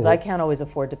company, because I can't always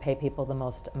afford to pay people the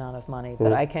most amount of money,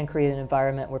 but I can create an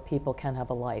environment where people can have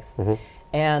a life.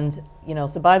 And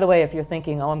so by the way, if you're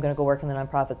thinking, oh, I'm going to go work in the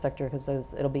nonprofit sector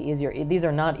because it'll be easier, these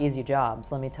are not easy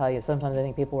jobs, let me tell you. Sometimes I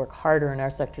think people work harder in our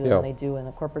sector than they do in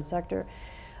the corporate sector.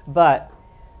 But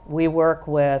we work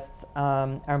with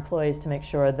our employees to make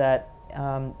sure that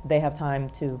they have time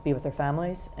to be with their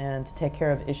families and to take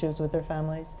care of issues with their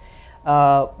families.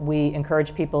 We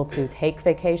encourage people to take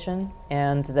vacation,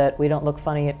 and that we don't look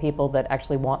funny at people that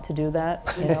actually want to do that.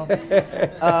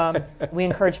 We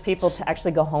encourage people to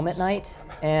actually go home at night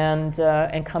and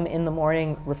come in the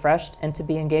morning refreshed and to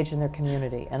be engaged in their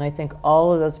community. And I think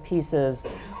all of those pieces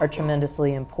are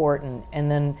tremendously important.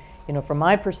 And then, from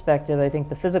my perspective, I think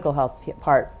the physical health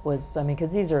part was,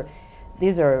 because these are.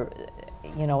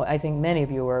 I think many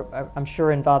of you are, I'm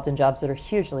sure, involved in jobs that are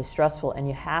hugely stressful, and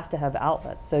you have to have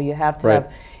outlets. So you have to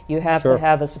to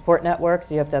have a support network.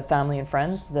 So you have to have family and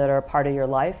friends that are part of your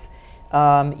life.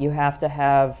 You have to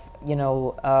have,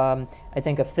 I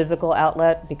think, a physical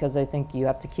outlet, because I think you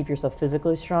have to keep yourself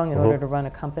physically strong in order to run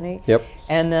a company. Yep.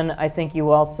 And then I think we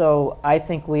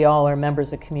all are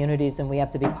members of communities, and we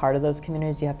have to be part of those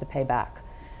communities. You have to pay back.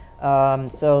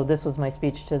 So this was my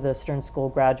speech to the Stern School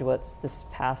graduates this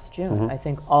past June. I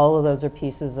think all of those are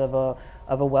pieces of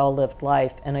a well-lived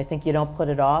life, and I think you don't put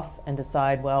it off and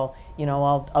decide, well,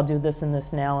 I'll do this and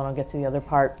this now, and I'll get to the other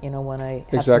part, when I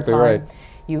have some time. Right.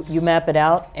 You map it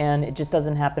out, and it just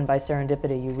doesn't happen by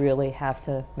serendipity. You really have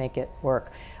to make it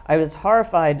work. I was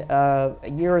horrified a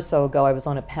year or so ago. I was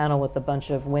on a panel with a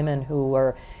bunch of women who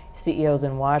were CEOs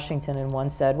in Washington, and one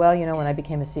said, well, when I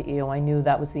became a CEO, I knew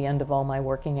that was the end of all my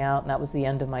working out, and that was the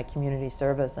end of my community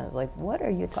service. And I was like, what are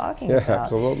you talking about? Yeah,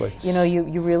 absolutely.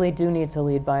 You really do need to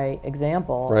lead by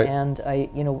example. Right. And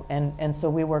and so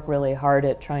we work really hard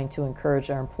at trying to encourage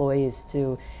our employees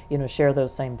to, share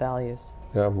those same values.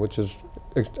 Yeah, which is,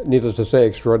 needless to say,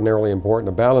 extraordinarily important.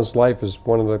 A balanced life is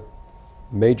one of the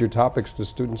major topics the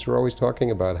students are always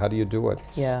talking about. How do you do it?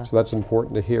 Yeah. So that's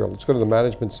important to hear. Let's go to the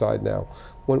management side now.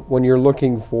 When you're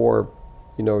looking for,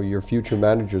 your future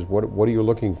managers, what are you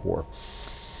looking for?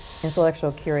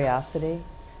 Intellectual curiosity,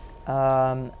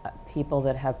 people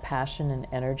that have passion and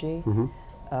energy,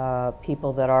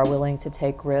 people that are willing to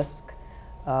take risk,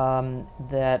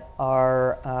 that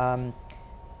are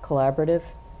collaborative.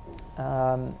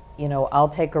 I'll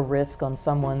take a risk on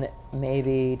someone that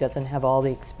maybe doesn't have all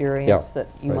the experience that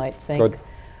you might think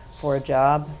for a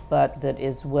job, but that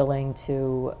is willing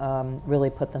to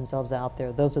really put themselves out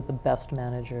there. Those are the best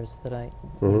managers that I,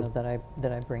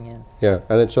 that I bring in. Yeah,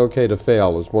 and it's okay to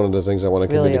fail is one of the things I want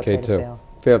to really communicate okay too.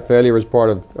 Fail. Failure is part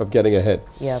of getting ahead.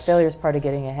 Yeah, failure is part of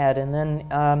getting ahead, and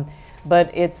then.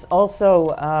 But it's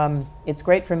also, it's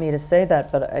great for me to say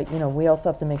that, but we also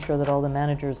have to make sure that all the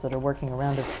managers that are working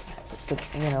around us,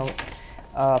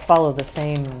 follow the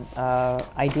same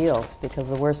ideals, because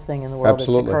the worst thing in the world is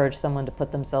to encourage someone to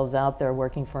put themselves out there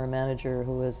working for a manager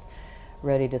who is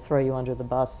ready to throw you under the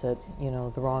bus at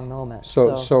the wrong moment.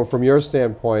 So from your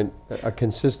standpoint, a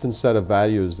consistent set of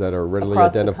values that are readily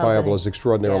identifiable is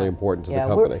extraordinarily important to the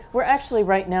company. We're actually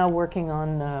right now working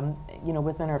on,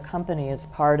 within our company as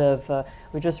part of,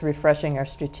 we're just refreshing our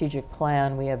strategic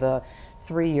plan. We have a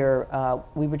 3-year,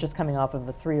 we were just coming off of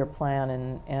a 3-year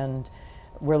plan, and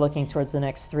we're looking towards the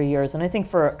next 3 years. And I think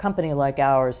for a company like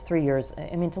ours, 3 years,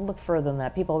 to look further than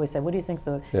that, people always say, what do you think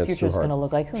the future is going to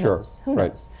look like? Who knows? Who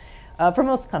knows? For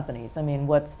most companies,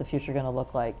 what's the future going to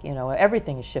look like?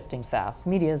 Everything is shifting fast.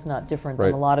 Media is not different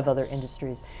than a lot of other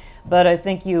industries. But I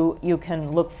think you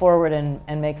can look forward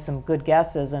and make some good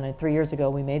guesses, and 3 years ago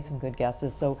we made some good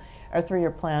guesses. So our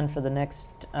 3-year plan for the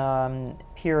next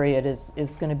period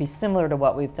is going to be similar to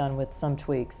what we've done with some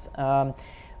tweaks.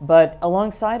 But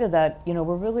alongside of that,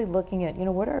 we're really looking at,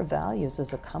 what are our values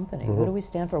as a company? What do we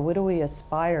stand for? What do we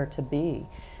aspire to be?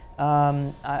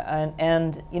 And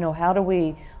how do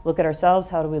we look at ourselves?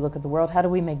 How do we look at the world? How do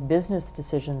we make business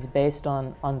decisions based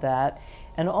on that?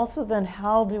 And also then,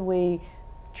 how do we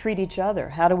treat each other?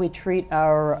 How do we treat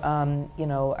our,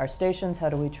 our stations? How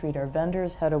do we treat our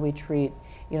vendors? How do we treat,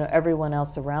 everyone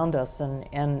else around us?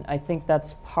 And I think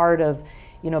that's part of,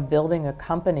 building a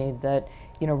company that,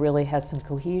 really has some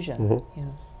cohesion.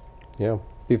 Yeah.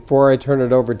 Before I turn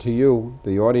it over to you,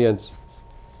 the audience,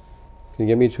 can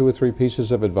you give me 2 or 3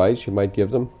 pieces of advice you might give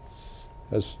them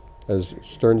as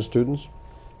Stern students?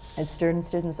 As Stern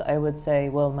students, I would say,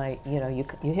 well,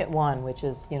 you hit one, which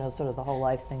is, sort of the whole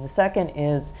life thing. The second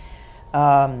is,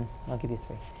 I'll give you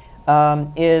 3.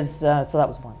 So that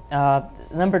was 1.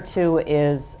 Number 2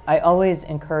 is I always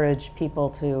encourage people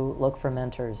to look for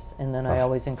mentors, and then I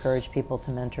always encourage people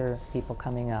to mentor people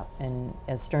coming up. And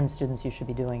as Stern students, you should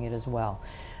be doing it as well.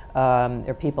 There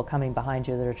are people coming behind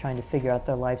you that are trying to figure out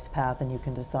their life's path, and you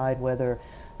can decide whether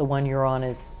the one you're on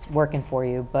is working for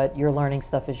you, but you're learning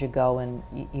stuff as you go, and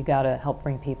you got to help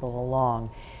bring people along.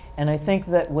 And I think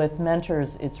that with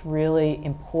mentors, it's really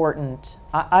important.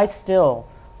 I still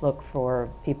look for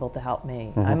people to help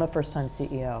me. I'm a first-time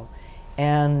CEO,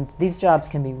 and these jobs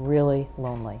can be really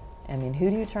lonely. I mean, who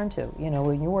do you turn to?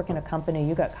 When you work in a company,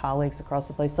 you got colleagues across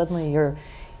the place. Suddenly you're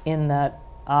in that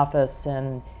office,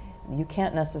 and you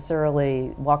can't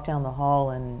necessarily walk down the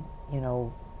hall and,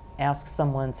 ask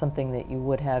someone something that you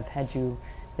would have had you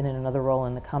been in another role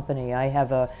in the company. I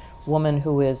have a woman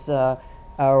who is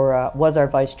was our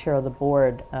vice chair of the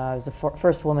board, was the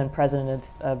first woman president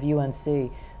of UNC.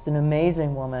 She's an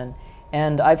amazing woman,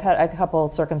 and I've had a couple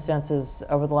of circumstances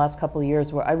over the last couple of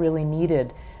years where I really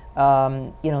needed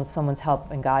someone's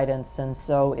help and guidance, and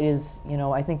so it is,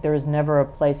 I think there is never a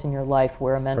place in your life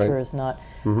where a mentor is not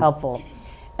helpful.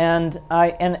 And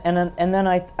then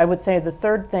I would say the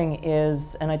third thing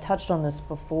is, and I touched on this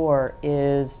before,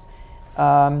 is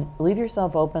leave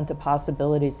yourself open to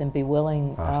possibilities and be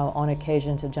willing on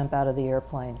occasion to jump out of the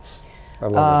airplane. I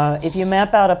love it. If you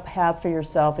map out a path for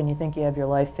yourself and you think you have your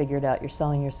life figured out, you're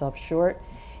selling yourself short.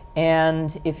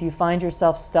 And if you find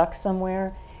yourself stuck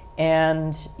somewhere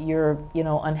and you're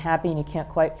unhappy and you can't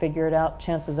quite figure it out,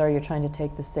 chances are you're trying to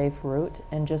take the safe route,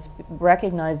 and just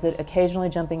recognize that occasionally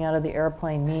jumping out of the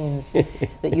airplane means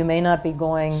that you may not be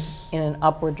going in an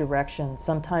upward direction.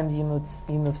 Sometimes you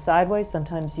move sideways,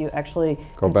 sometimes you actually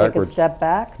can take a step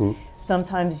back.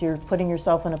 Sometimes you're putting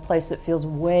yourself in a place that feels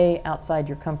way outside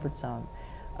your comfort zone.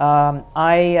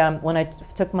 When I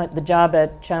took the job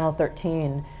at Channel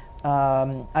 13,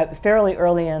 fairly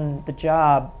early in the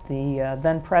job, the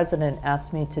then president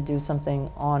asked me to do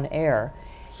something on air,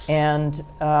 and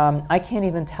I can't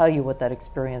even tell you what that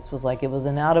experience was like. It was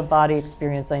an out-of-body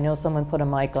experience. I know someone put a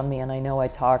mic on me, and I know I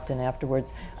talked, and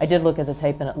afterwards I did look at the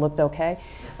tape and it looked okay,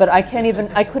 but I couldn't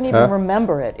even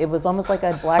remember it. It was almost like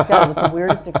I'd blacked out. It was the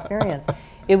weirdest experience.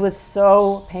 It was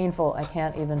so painful, I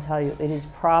can't even tell you. It is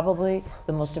probably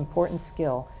the most important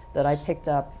skill that I picked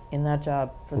up in that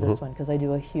job for this one, because I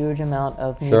do a huge amount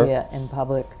of media and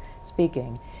public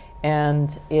speaking,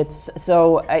 and it's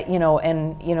so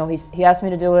he asked me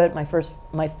to do it.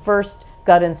 My first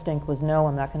gut instinct was no,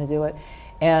 I'm not going to do it.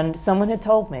 And someone had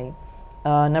told me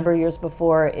a number of years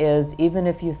before is, even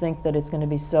if you think that it's going to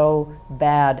be so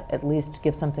bad, at least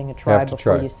give something a try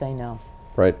before you say no.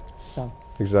 Right. So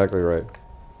exactly right.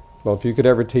 Well, if you could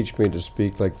ever teach me to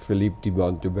speak like Philippe de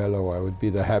Montebello, I would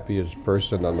be the happiest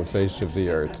person on the face of the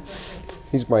earth.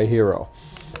 He's my hero.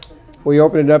 We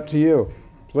open it up to you,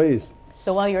 please.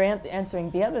 So while you're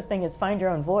answering, the other thing is find your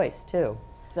own voice too.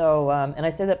 So, and I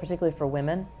say that particularly for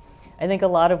women. I think a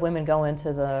lot of women go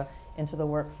into the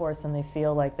workforce and they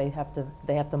feel like they have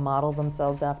to model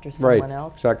themselves after someone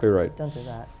else. Exactly right. Don't do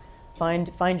that.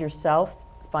 Find yourself,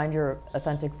 find your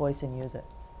authentic voice, and use it.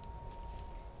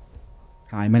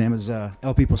 Hi, my name is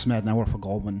LP Posmet, and I work for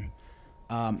Goldman.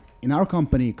 In our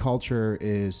company, culture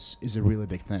is a really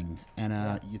big thing.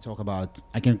 And you talk about,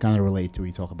 I can kind of relate to,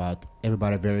 you talk about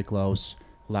everybody very close,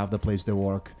 love the place they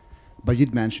work. But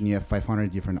you'd mentioned you have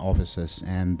 500 different offices.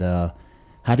 And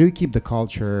how do you keep the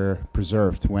culture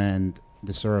preserved when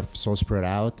they're sort of so spread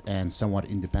out and somewhat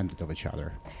independent of each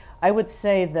other? I would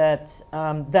say that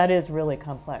that is really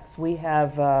complex. We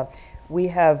have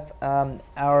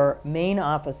our main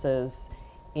offices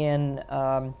in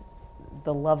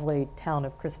the lovely town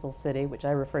of Crystal City, which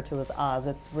I refer to as Oz.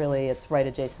 It's right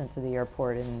adjacent to the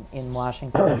airport in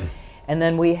Washington. And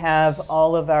then we have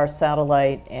all of our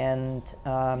satellite and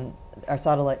our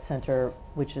satellite center,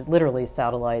 which is literally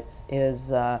satellites, is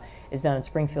down in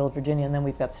Springfield, Virginia, and then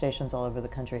we've got stations all over the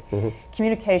country.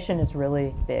 Communication is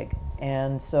really big,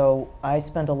 and so I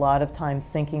spend a lot of time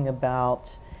thinking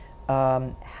about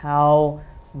how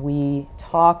we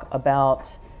talk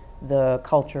about the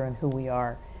culture and who we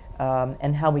are,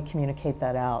 and how we communicate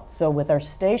that out. So with our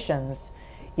stations,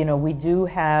 you know, we do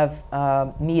have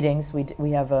meetings.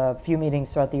 We have a few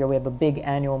meetings throughout the year. We have a big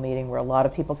annual meeting where a lot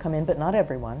of people come in, but not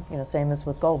everyone. You know, same as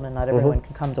with Goldman, not everyone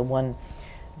can come to one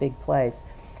big place.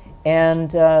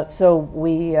 And so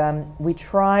we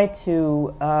try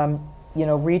to you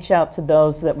know, reach out to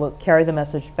those that will carry the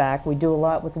message back. We do a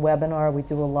lot with webinar. We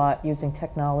do a lot using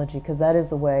technology, because that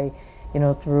is a way, you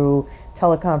know, through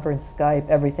teleconference, Skype,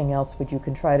 everything else, which you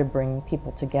can try to bring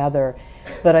people together.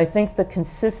 But I think the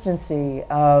consistency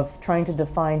of trying to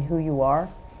define who you are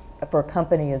for a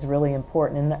company is really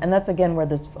important. And that's, again, where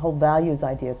this whole values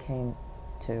idea came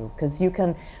to, because you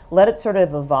can let it sort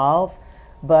of evolve,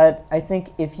 but I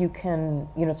think if you can,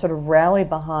 you know, sort of rally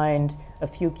behind a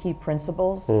few key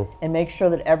principles and make sure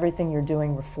that everything you're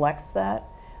doing reflects that,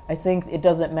 I think it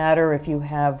doesn't matter if you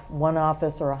have one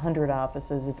office or 100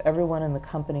 offices. If everyone in the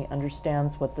company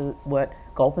understands what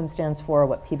Goldman stands for,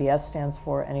 what PBS stands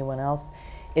for, anyone else,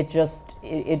 it does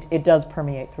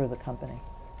permeate through the company.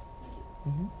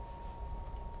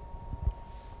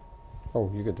 Oh,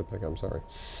 you get to pick. I'm sorry.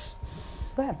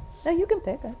 Go ahead. No, you can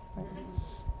pick.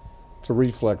 It's a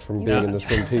reflex from being in this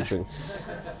room teaching.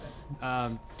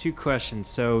 Two questions.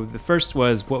 So the first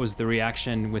was, what was the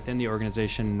reaction within the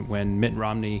organization when Mitt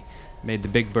Romney made the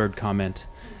big bird comment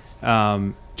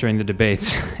during the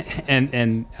debates?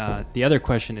 and the other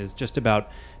question is just about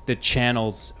the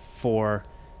channels for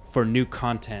new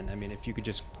content. I mean, if you could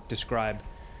just describe,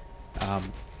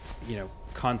 you know,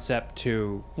 concept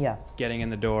to getting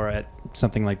in the door at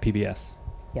something like PBS.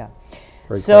 Yeah.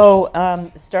 Great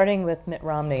So starting with Mitt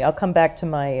Romney, I'll come back to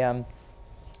my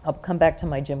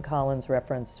Jim Collins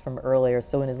reference from earlier.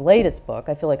 So in his latest book,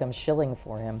 I feel like I'm shilling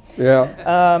for him.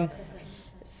 Yeah.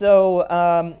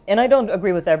 And I don't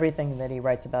agree with everything that he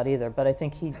writes about either, but I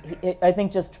think I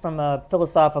think just from a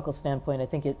philosophical standpoint, I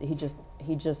think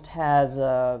he just has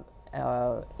a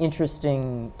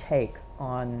interesting take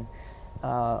on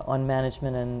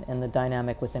management and the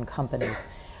dynamic within companies.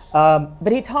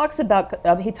 But he talks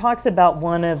about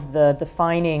one of the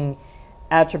defining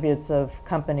attributes of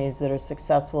companies that are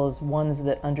successful is ones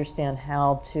that understand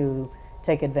how to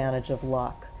take advantage of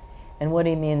luck. And what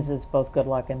he means is both good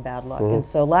luck and bad luck. And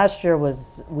so last year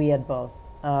we had both.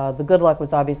 The good luck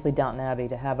was obviously Downton Abbey,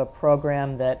 to have a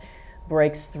program that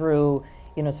breaks through,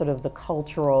 you know, sort of the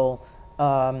cultural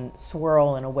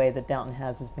swirl in a way that Downton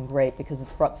has been great, because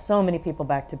it's brought so many people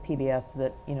back to PBS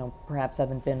that, you know, perhaps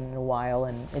haven't been in a while,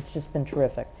 and it's just been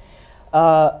terrific.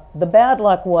 The bad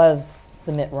luck was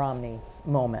the Mitt Romney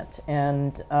moment,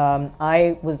 and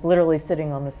I was literally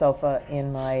sitting on the sofa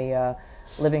in my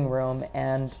living room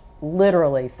and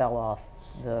literally fell off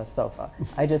the sofa.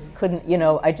 I just couldn't, you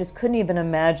know, I just couldn't even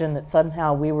imagine that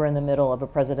somehow we were in the middle of a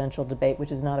presidential debate,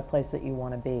 which is not a place that you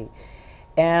want to be.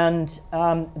 And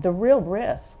the real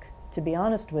risk, to be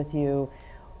honest with you,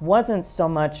 wasn't so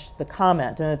much the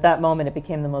comment, and at that moment it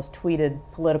became the most tweeted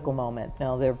political moment.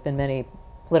 Now, there have been many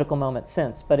political moments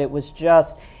since, but it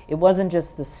wasn't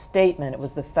just the statement, it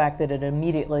was the fact that it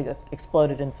immediately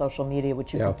exploded in social media,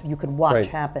 which you could watch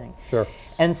happening. Sure.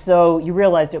 And so you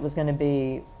realized it was going to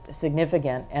be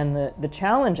significant, and the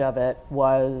challenge of it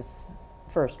was,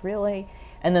 first, really,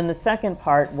 and then the second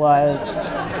part was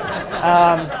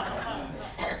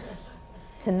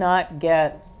to not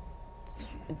get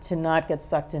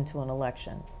sucked into an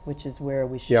election, which is where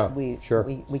we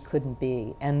couldn't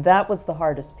be. And that was the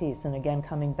hardest piece. And again,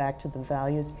 coming back to the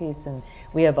values piece, and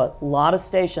we have a lot of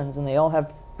stations, and they all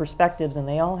have perspectives, and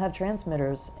they all have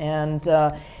transmitters, and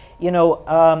you know,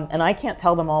 and I can't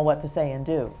tell them all what to say and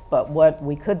do, but what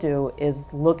we could do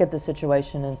is look at the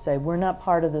situation and say, we're not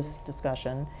part of this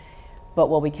discussion, but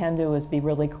what we can do is be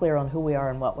really clear on who we are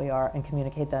and what we are, and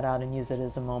communicate that out and use it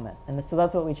as a moment. And so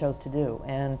that's what we chose to do.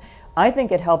 And I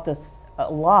think it helped us a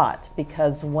lot,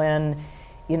 because when,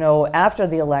 you know, after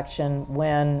the election,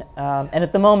 when, and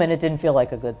at the moment it didn't feel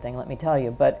like a good thing, let me tell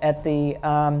you, but after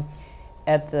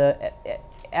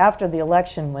the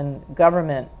election, when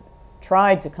government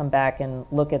tried to come back and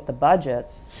look at the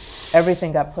budgets,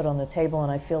 everything got put on the table,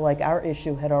 and I feel like our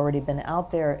issue had already been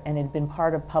out there and had been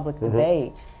part of public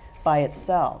debate by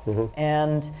itself.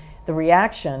 And the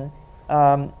reaction,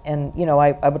 and you know,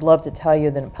 I would love to tell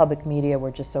you that in public media we're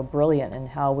just so brilliant in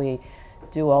how we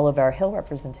do all of our Hill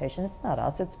representation. It's not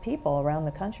us, it's people around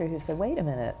the country who say, wait a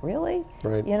minute, really?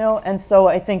 Right. You know, and so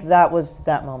I think that was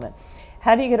that moment.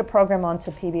 How do you get a program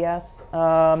onto PBS?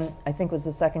 I think was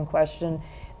the second question.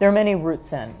 There are many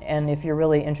routes in, and if you're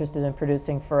really interested in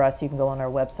producing for us, you can go on our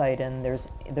website and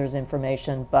there's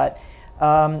information. But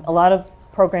a lot of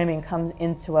programming comes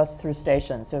into us through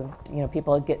stations. So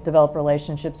people develop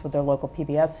relationships with their local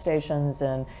PBS stations,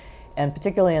 and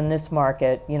particularly in this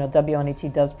market,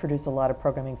 WNET does produce a lot of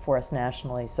programming for us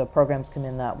nationally. So programs come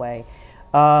in that way.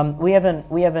 We have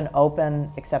an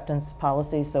open acceptance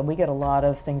policy, so we get a lot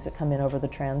of things that come in over the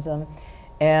transom,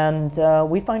 and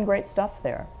we find great stuff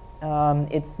there.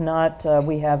 It's not,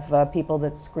 we have people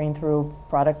that screen through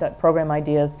program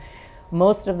ideas.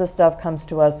 Most of the stuff comes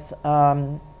to us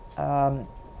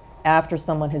after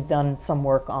someone has done some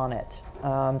work on it.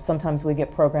 Sometimes we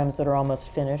get programs that are almost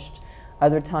finished.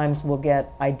 Other times we'll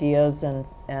get ideas,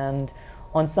 and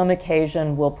on some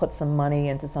occasion we'll put some money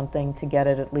into something to get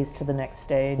it at least to the next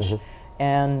stage.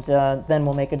 And then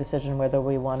we'll make a decision whether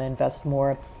we want to invest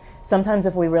more. Sometimes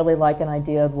if we really like an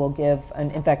idea, we'll give,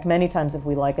 and in fact many times if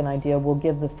we like an idea, we'll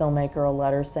give the filmmaker a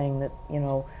letter saying that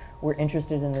we're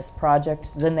interested in this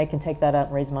project. Then they can take that out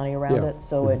and raise money around it.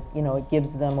 So it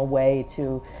gives them a way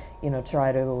to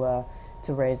try to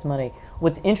raise money.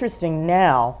 What's interesting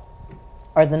now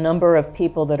are the number of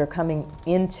people that are coming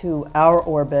into our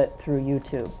orbit through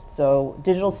YouTube. So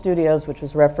Digital Studios, which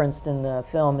was referenced in the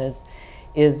film, is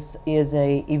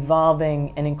a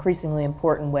evolving and increasingly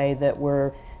important way that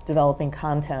we're developing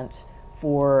content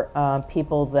for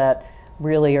people that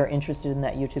really are interested in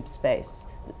that YouTube space.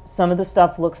 Some of the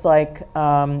stuff looks like,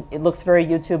 it looks very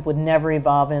YouTube, would never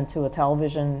evolve into a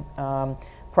television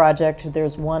project.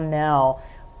 There's one now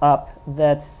up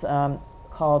that's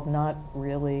called Not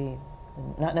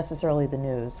Necessarily the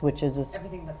News, which is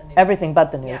Everything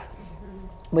But the News,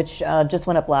 which just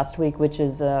went up last week, which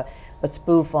is a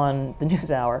spoof on the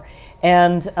NewsHour.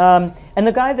 And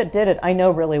the guy that did it, I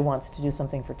know, really wants to do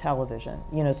something for television.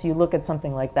 So you look at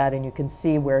something like that and you can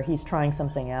see where he's trying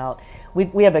something out.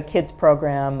 We have a kids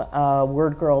program,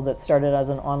 Word Girl, that started as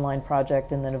an online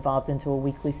project and then evolved into a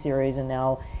weekly series, and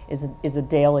now is a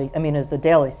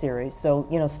daily series.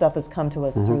 So stuff has come to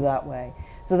us through that way.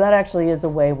 So that actually is a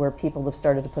way where people have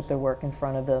started to put their work in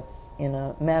front of us in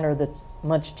a manner that's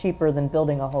much cheaper than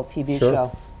building a whole TV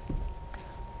show.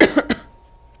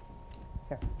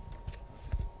 Here.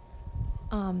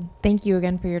 Thank you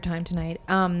again for your time tonight.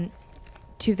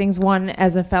 Two things. One,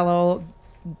 as a fellow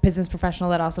business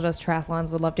professional that also does triathlons,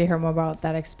 would love to hear more about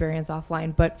that experience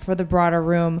offline. But for the broader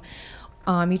room,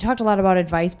 you talked a lot about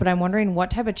advice, but I'm wondering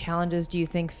what type of challenges do you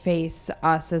think face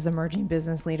us as emerging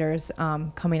business leaders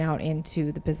coming out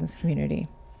into the business community?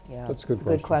 Yeah, that's a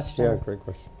good question. Yeah, great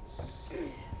question.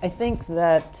 I think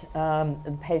that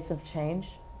the pace of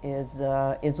change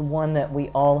is one that we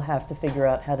all have to figure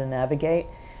out how to navigate.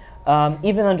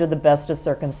 Even under the best of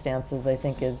circumstances, I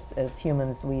think as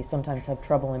humans, we sometimes have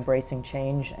trouble embracing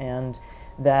change, and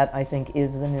that, I think,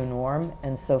 is the new norm.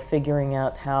 And so figuring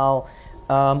out how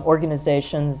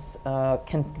organizations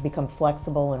can become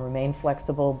flexible and remain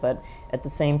flexible, but at the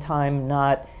same time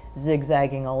not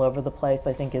zigzagging all over the place,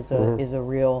 I think is a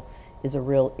real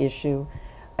issue.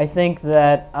 I think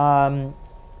that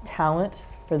talent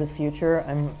for the future,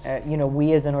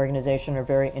 we as an organization are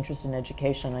very interested in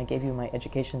education. I gave you my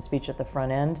education speech at the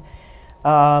front end.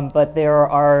 But there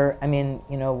are,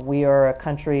 we are a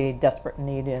country desperate in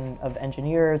need of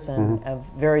engineers and of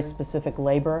very specific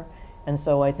labor. And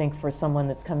so I think for someone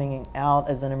that's coming out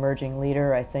as an emerging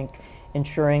leader, I think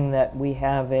ensuring that we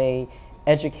have a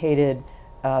educated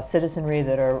citizenry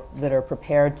that are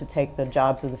prepared to take the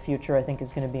jobs of the future, I think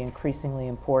is going to be increasingly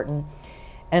important.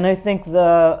 And I think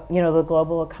the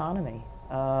global economy.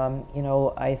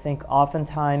 I think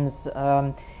oftentimes,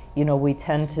 we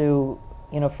tend to,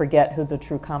 forget who the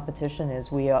true competition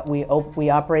is. We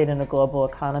operate in a global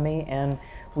economy, and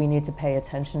we need to pay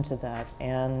attention to that.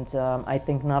 And I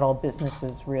think not all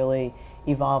businesses really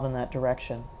evolve in that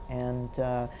direction. And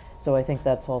so I think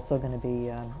that's also going to be,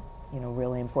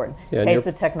 really important. Yeah, pace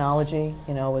of technology,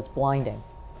 is blinding.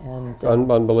 And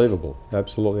unbelievable,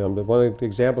 absolutely. One of the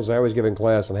examples I always give in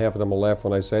class, and half of them will laugh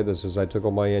when I say this, is I took all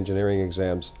my engineering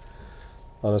exams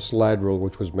on a slide rule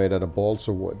which was made out of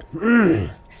balsa wood.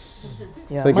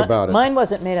 Yeah, Think about it. Mine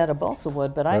wasn't made out of balsa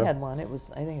wood, but I had one. I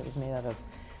think it was made out of,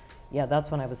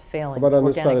 that's when I was failing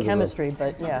organic chemistry,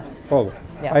 but yeah. Oh,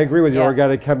 yeah. I agree with your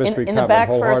organic chemistry in the back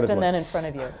first wholeheartedly. and then in front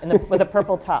of you, with a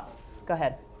purple top. Go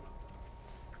ahead.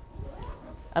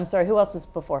 I'm sorry, who else was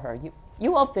before her?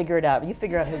 You all figure it out. You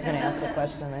figure out who's going to ask the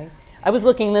question. I was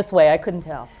looking this way. I couldn't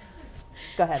tell.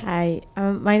 Go ahead. Hi,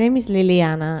 my name is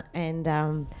Liliana, and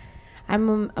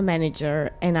I'm a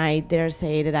manager, and I dare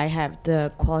say that I have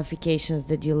the qualifications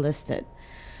that you listed.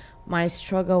 my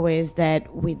struggle is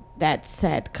that with that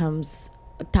said comes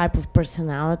a type of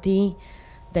personality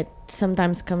that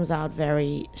sometimes comes out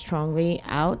very strongly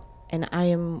out, and I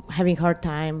am having a hard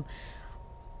time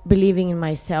believing in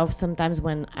myself sometimes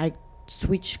when I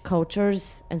switch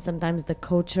cultures, and sometimes the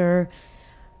culture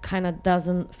kind of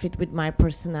doesn't fit with my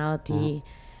personality,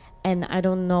 and I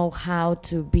don't know how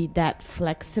to be that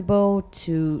flexible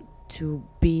to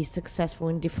be successful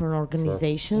in different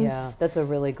organizations. Yeah, that's a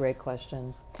really great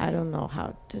question. I don't know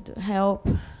how to help.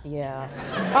 Yeah.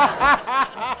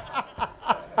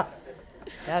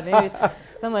 Yeah, maybe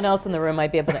someone else in the room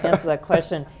might be able to answer that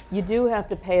question. You do have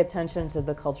to pay attention to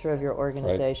the culture of your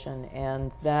organization,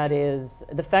 and that is,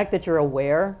 the fact that you're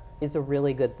aware is a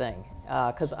really good thing,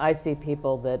 because I see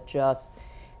people that just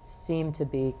seem to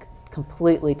be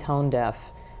completely tone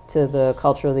deaf to the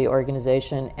culture of the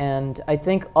organization, and I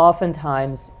think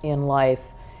oftentimes in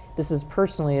life, this is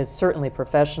personally, is certainly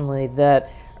professionally,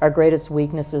 that our greatest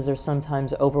weaknesses are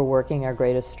sometimes overworking our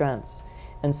greatest strengths.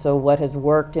 And so what has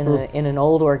worked in an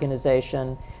old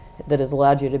organization that has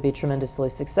allowed you to be tremendously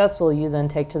successful, you then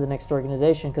take to the next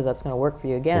organization because that's going to work for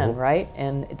you again, right?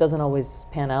 And it doesn't always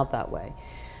pan out that way.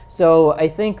 So I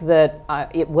think that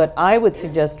what I would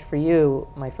suggest for you,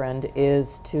 my friend,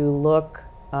 is to look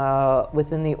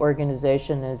within the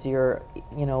organization as you're,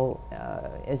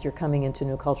 as you're coming into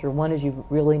new culture. One is you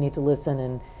really need to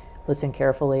listen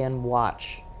carefully and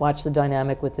watch the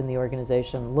dynamic within the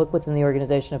organization. Look within the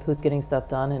organization of who's getting stuff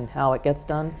done and how it gets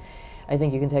done. I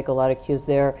think you can take a lot of cues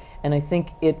there, and I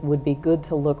think it would be good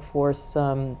to look for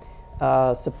some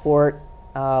support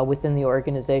within the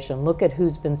organization. Look at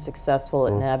who's been successful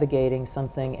at navigating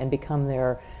something and become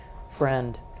their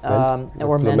friend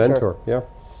or mentor. Yeah.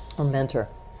 Or mentor,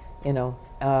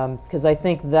 because I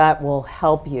think that will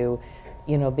help you,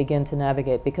 begin to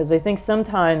navigate. Because I think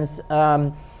sometimes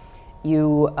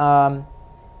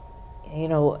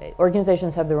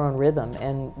organizations have their own rhythm,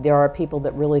 and there are people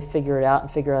that really figure it out and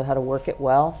figure out how to work it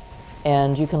well,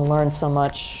 and you can learn so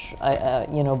much,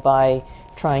 by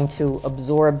trying to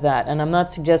absorb that. And I'm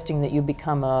not suggesting that you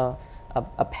become a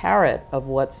parrot of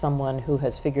what someone who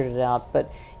has figured it out,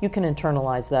 but you can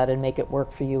internalize that and make it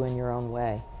work for you in your own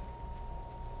way.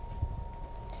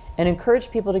 And encourage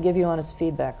people to give you honest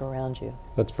feedback around you.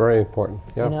 That's very important.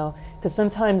 Yeah. Because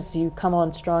sometimes you come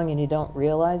on strong and you don't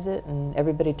realize it, and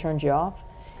everybody turns you off.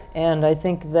 And I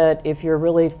think that if you're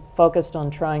really focused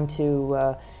on trying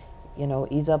to,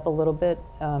 ease up a little bit,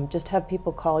 just have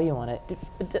people call you on it.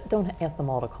 Don't ask them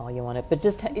all to call you on it, but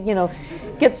just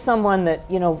get someone that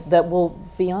that will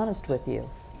be honest with you.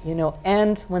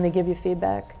 And when they give you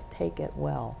feedback, take it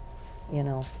well.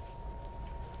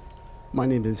 My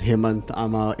name is Hemant.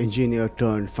 I'm an engineer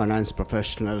turned finance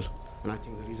professional. And I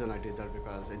think the reason I did that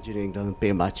because engineering doesn't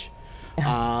pay much.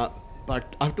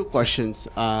 But I have two questions.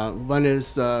 One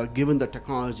is, given the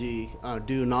technology,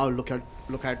 do you now look at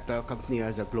the company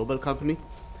as a global company?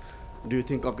 Do you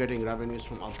think of getting revenues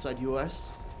from outside US?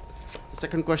 The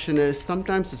second question is,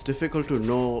 sometimes it's difficult to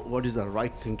know what is the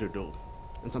right thing to do.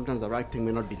 And sometimes the right thing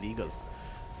may not be legal.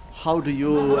 How do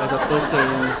you, as a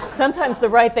person... Sometimes the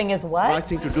right thing is what? Right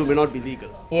thing to do may not be legal.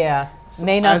 Yeah, so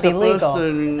may not be legal. As a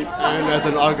person and as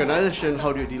an organization,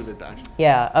 how do you deal with that?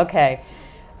 Yeah, okay.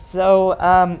 So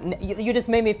you just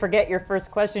made me forget your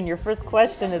first question. Your first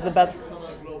question is about...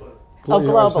 Global.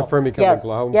 Global. It's the Fermi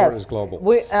Company. How important is global?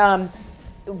 We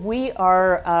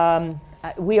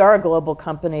are a global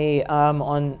company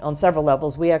on several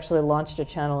levels. We actually launched a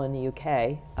channel in the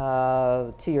UK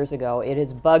 2 years ago. It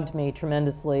has bugged me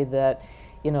tremendously that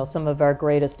some of our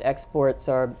greatest exports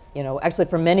are, actually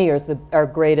for many years our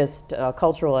greatest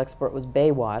cultural export was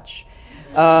Baywatch.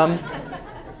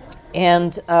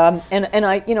 And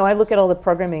I look at all the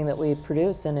programming that we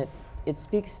produce, and it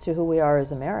speaks to who we are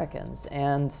as Americans.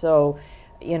 And so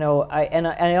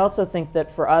I also think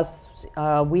that for us,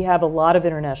 we have a lot of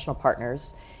international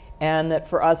partners, and that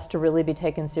for us to really be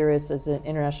taken serious as an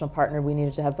international partner, we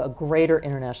needed to have a greater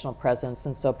international presence,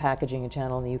 and so packaging a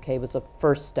channel in the UK was a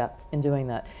first step in doing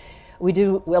that. We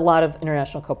do a lot of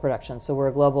international co-production, so we're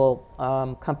a global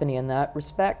company in that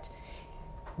respect.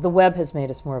 The web has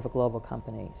made us more of a global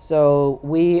company. So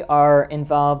we are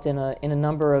involved in a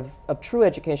number of true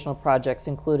educational projects,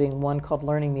 including one called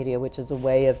Learning Media, which is a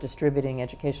way of distributing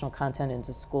educational content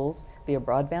into schools via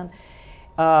broadband.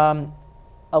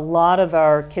 A lot of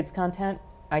our kids' content,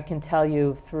 I can tell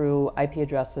you through IP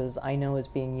addresses, I know is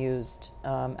being used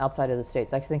outside of the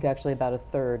States. I think actually about a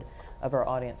third of our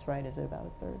audience, right? Is it about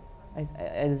a third?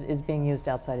 Is being used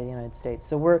outside of the United States.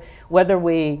 So whether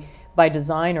we, by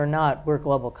design or not, we're a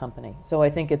global company. So I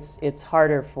think it's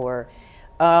harder for,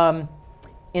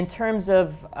 in terms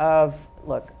of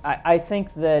look, I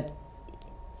think that,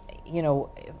 you know,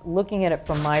 looking at it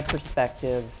from my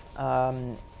perspective,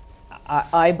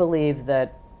 I believe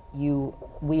that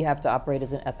we have to operate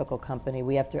as an ethical company.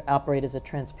 We have to operate as a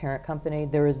transparent company.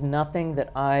 There is nothing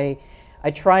that I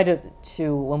try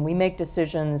to when we make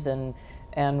decisions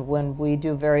and when we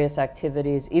do various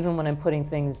activities, even when I'm putting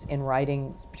things in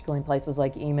writing, particularly in places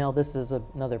like email, this is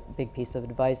another big piece of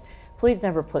advice. Please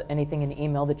never put anything in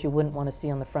email that you wouldn't want to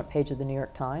see on the front page of the New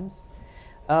York Times.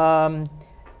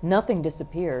 Nothing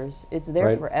disappears. It's there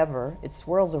Right. forever. It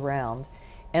swirls around.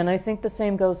 And I think the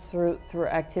same goes through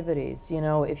activities. You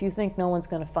know, if you think no one's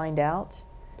going to find out,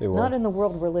 They not won't. in the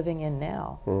world we're living in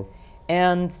now. Mm.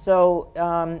 And so,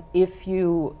 if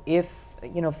you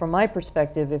know, from my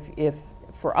perspective, if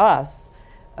for us,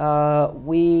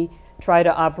 we try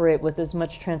to operate with as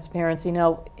much transparency.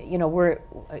 Now, you know,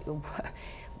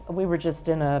 we were just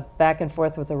in a back and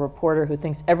forth with a reporter who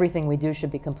thinks everything we do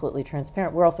should be completely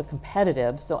transparent. We're also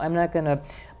competitive, so I'm not going to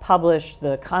publish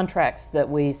the contracts that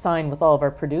we sign with all of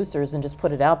our producers and just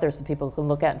put it out there so people can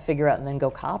look at and figure out and then go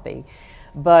copy.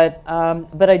 But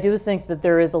I do think that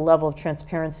there is a level of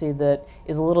transparency that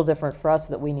is a little different for us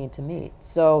that we need to meet.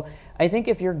 So I think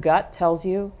if your gut tells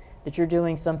you that you're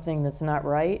doing something that's not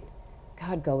right,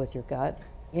 God, go with your gut.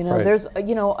 You know, Right. there's,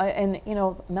 you know, and you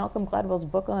know, Malcolm Gladwell's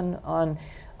book on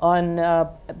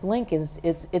Blink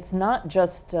it's not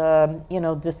just you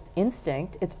know, just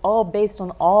instinct. It's all based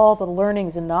on all the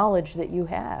learnings and knowledge that you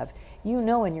have. You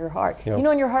know in your heart. Yeah. You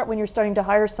know in your heart when you're starting to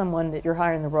hire someone that you're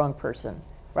hiring the wrong person,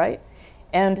 right?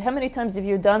 And how many times have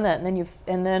you done that?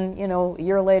 And then you know, a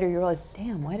year later you realize,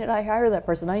 damn, why did I hire that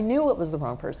person? I knew it was the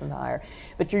wrong person to hire.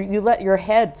 But you let your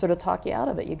head sort of talk you out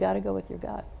of it. You got to go with your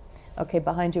gut. Okay,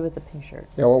 behind you with the pink shirt.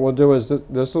 Yeah, what we'll do is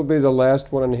this will be the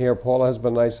last one in here. Paula has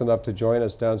been nice enough to join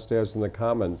us downstairs in the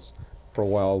Commons for a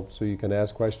while, so you can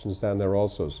ask questions down there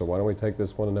also. So why don't we take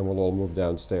this one and then we'll all move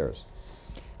downstairs.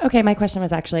 Okay, my question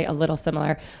was actually a little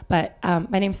similar, but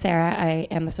my name's Sarah. I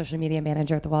am the social media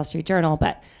manager at the Wall Street Journal,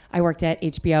 but I worked at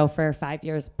HBO for 5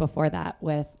 years before that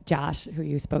with Josh, who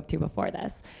you spoke to before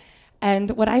this.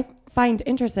 And what I find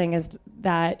interesting is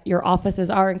that your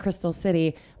offices are in Crystal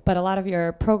City, but a lot of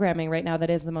your programming right now that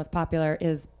is the most popular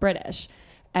is British.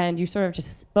 And you sort of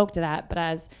just spoke to that, but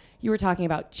as you were talking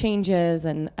about changes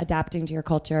and adapting to your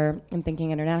culture and thinking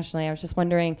internationally, I was just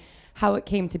wondering how it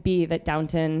came to be that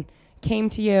Downton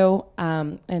came to you,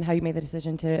 and how you made the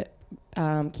decision to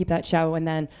keep that show, and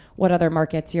then what other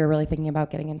markets you're really thinking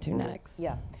about getting into next.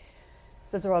 Yeah.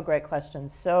 Those are all great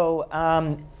questions. So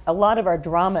a lot of our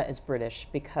drama is British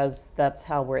because that's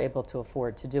how we're able to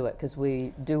afford to do it, because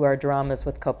we do our dramas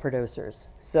with co-producers.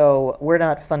 So we're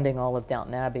not funding all of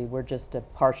Downton Abbey, we're just a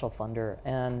partial funder,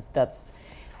 and that's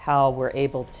how we're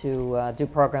able to do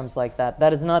programs like that.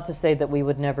 That is not to say that we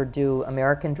would never do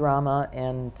American drama,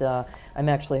 and I'm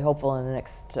actually hopeful in the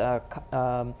next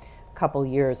couple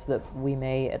years that we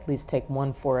may at least take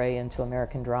one foray into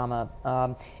American drama.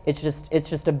 It's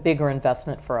just a bigger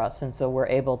investment for us, and so we're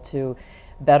able to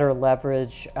better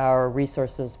leverage our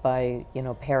resources by, you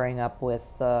know, pairing up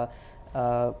with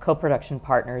co-production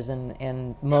partners,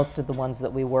 and most of the ones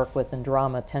that we work with in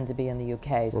drama tend to be in the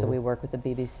UK. So we work with the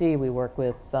BBC, we work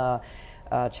with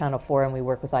Channel 4, and we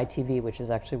work with ITV, which is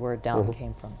actually where Downton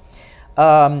came from.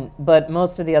 But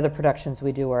most of the other productions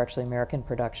we do are actually American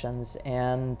productions,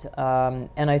 and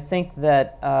I think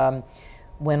that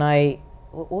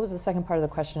what was the second part of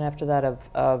the question after that?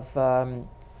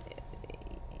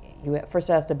 You first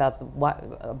asked about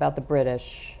the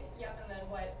British. Yeah, and then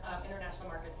what international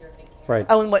markets you're thinking. Right.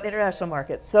 Oh, and what international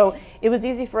markets? So it was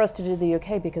easy for us to do the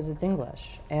UK because it's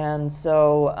English, and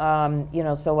so you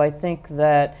know, so I think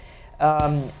that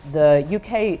the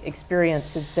UK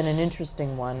experience has been an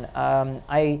interesting one.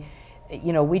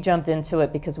 You know, we jumped into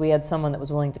it because we had someone that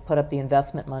was willing to put up the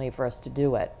investment money for us to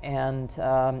do it, and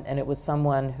it was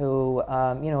someone who,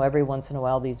 you know, every once in a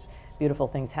while these beautiful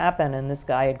things happen, and this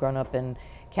guy had grown up in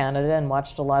Canada and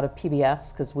watched a lot of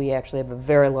PBS, because we actually have a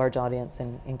very large audience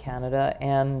in Canada,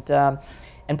 and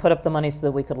put up the money so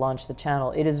that we could launch the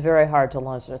channel. It is very hard to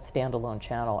launch a standalone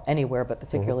channel anywhere, but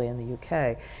particularly in the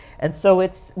UK. And so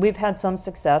we've had some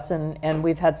success, and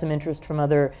we've had some interest from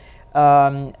other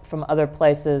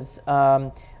places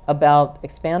about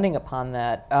expanding upon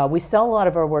that. We sell a lot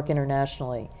of our work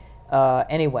internationally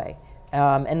anyway.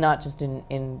 And not just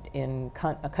in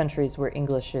countries where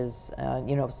English is,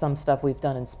 you know, some stuff we've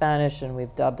done in Spanish, and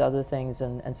we've dubbed other things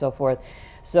and so forth.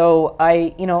 So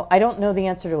I don't know the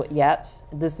answer to it yet.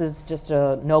 This is just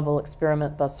a noble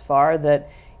experiment thus far that,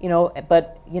 you know,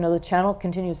 but, you know, the channel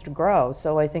continues to grow.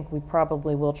 So I think we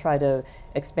probably will try to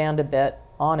expand a bit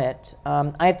on it.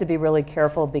 I have to be really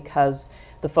careful because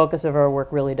the focus of our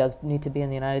work really does need to be in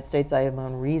the United States. I have my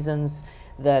own reasons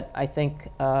that I think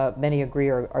many agree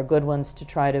are good ones to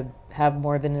try to have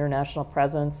more of an international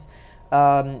presence.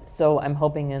 So I'm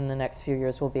hoping in the next few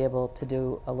years we'll be able to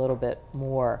do a little bit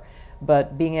more.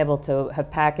 But being able to have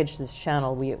packaged this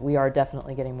channel, we are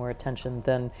definitely getting more attention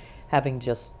than having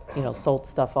just, sold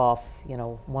stuff off,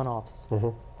 one-offs. Mm-hmm.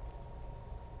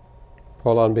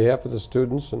 Paula, on behalf of the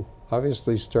students, and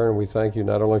obviously Stern, we thank you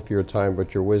not only for your time,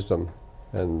 but your wisdom.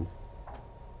 And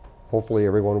hopefully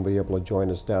everyone will be able to join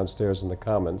us downstairs in the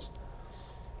Commons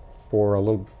for a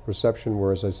little reception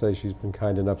where, as I say, she's been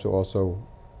kind enough to also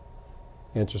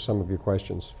answer some of your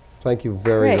questions. Thank you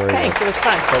very, Great, very thanks. much. It was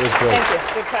fun. That was great. Thank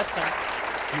you. Good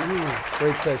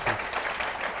question. Great session.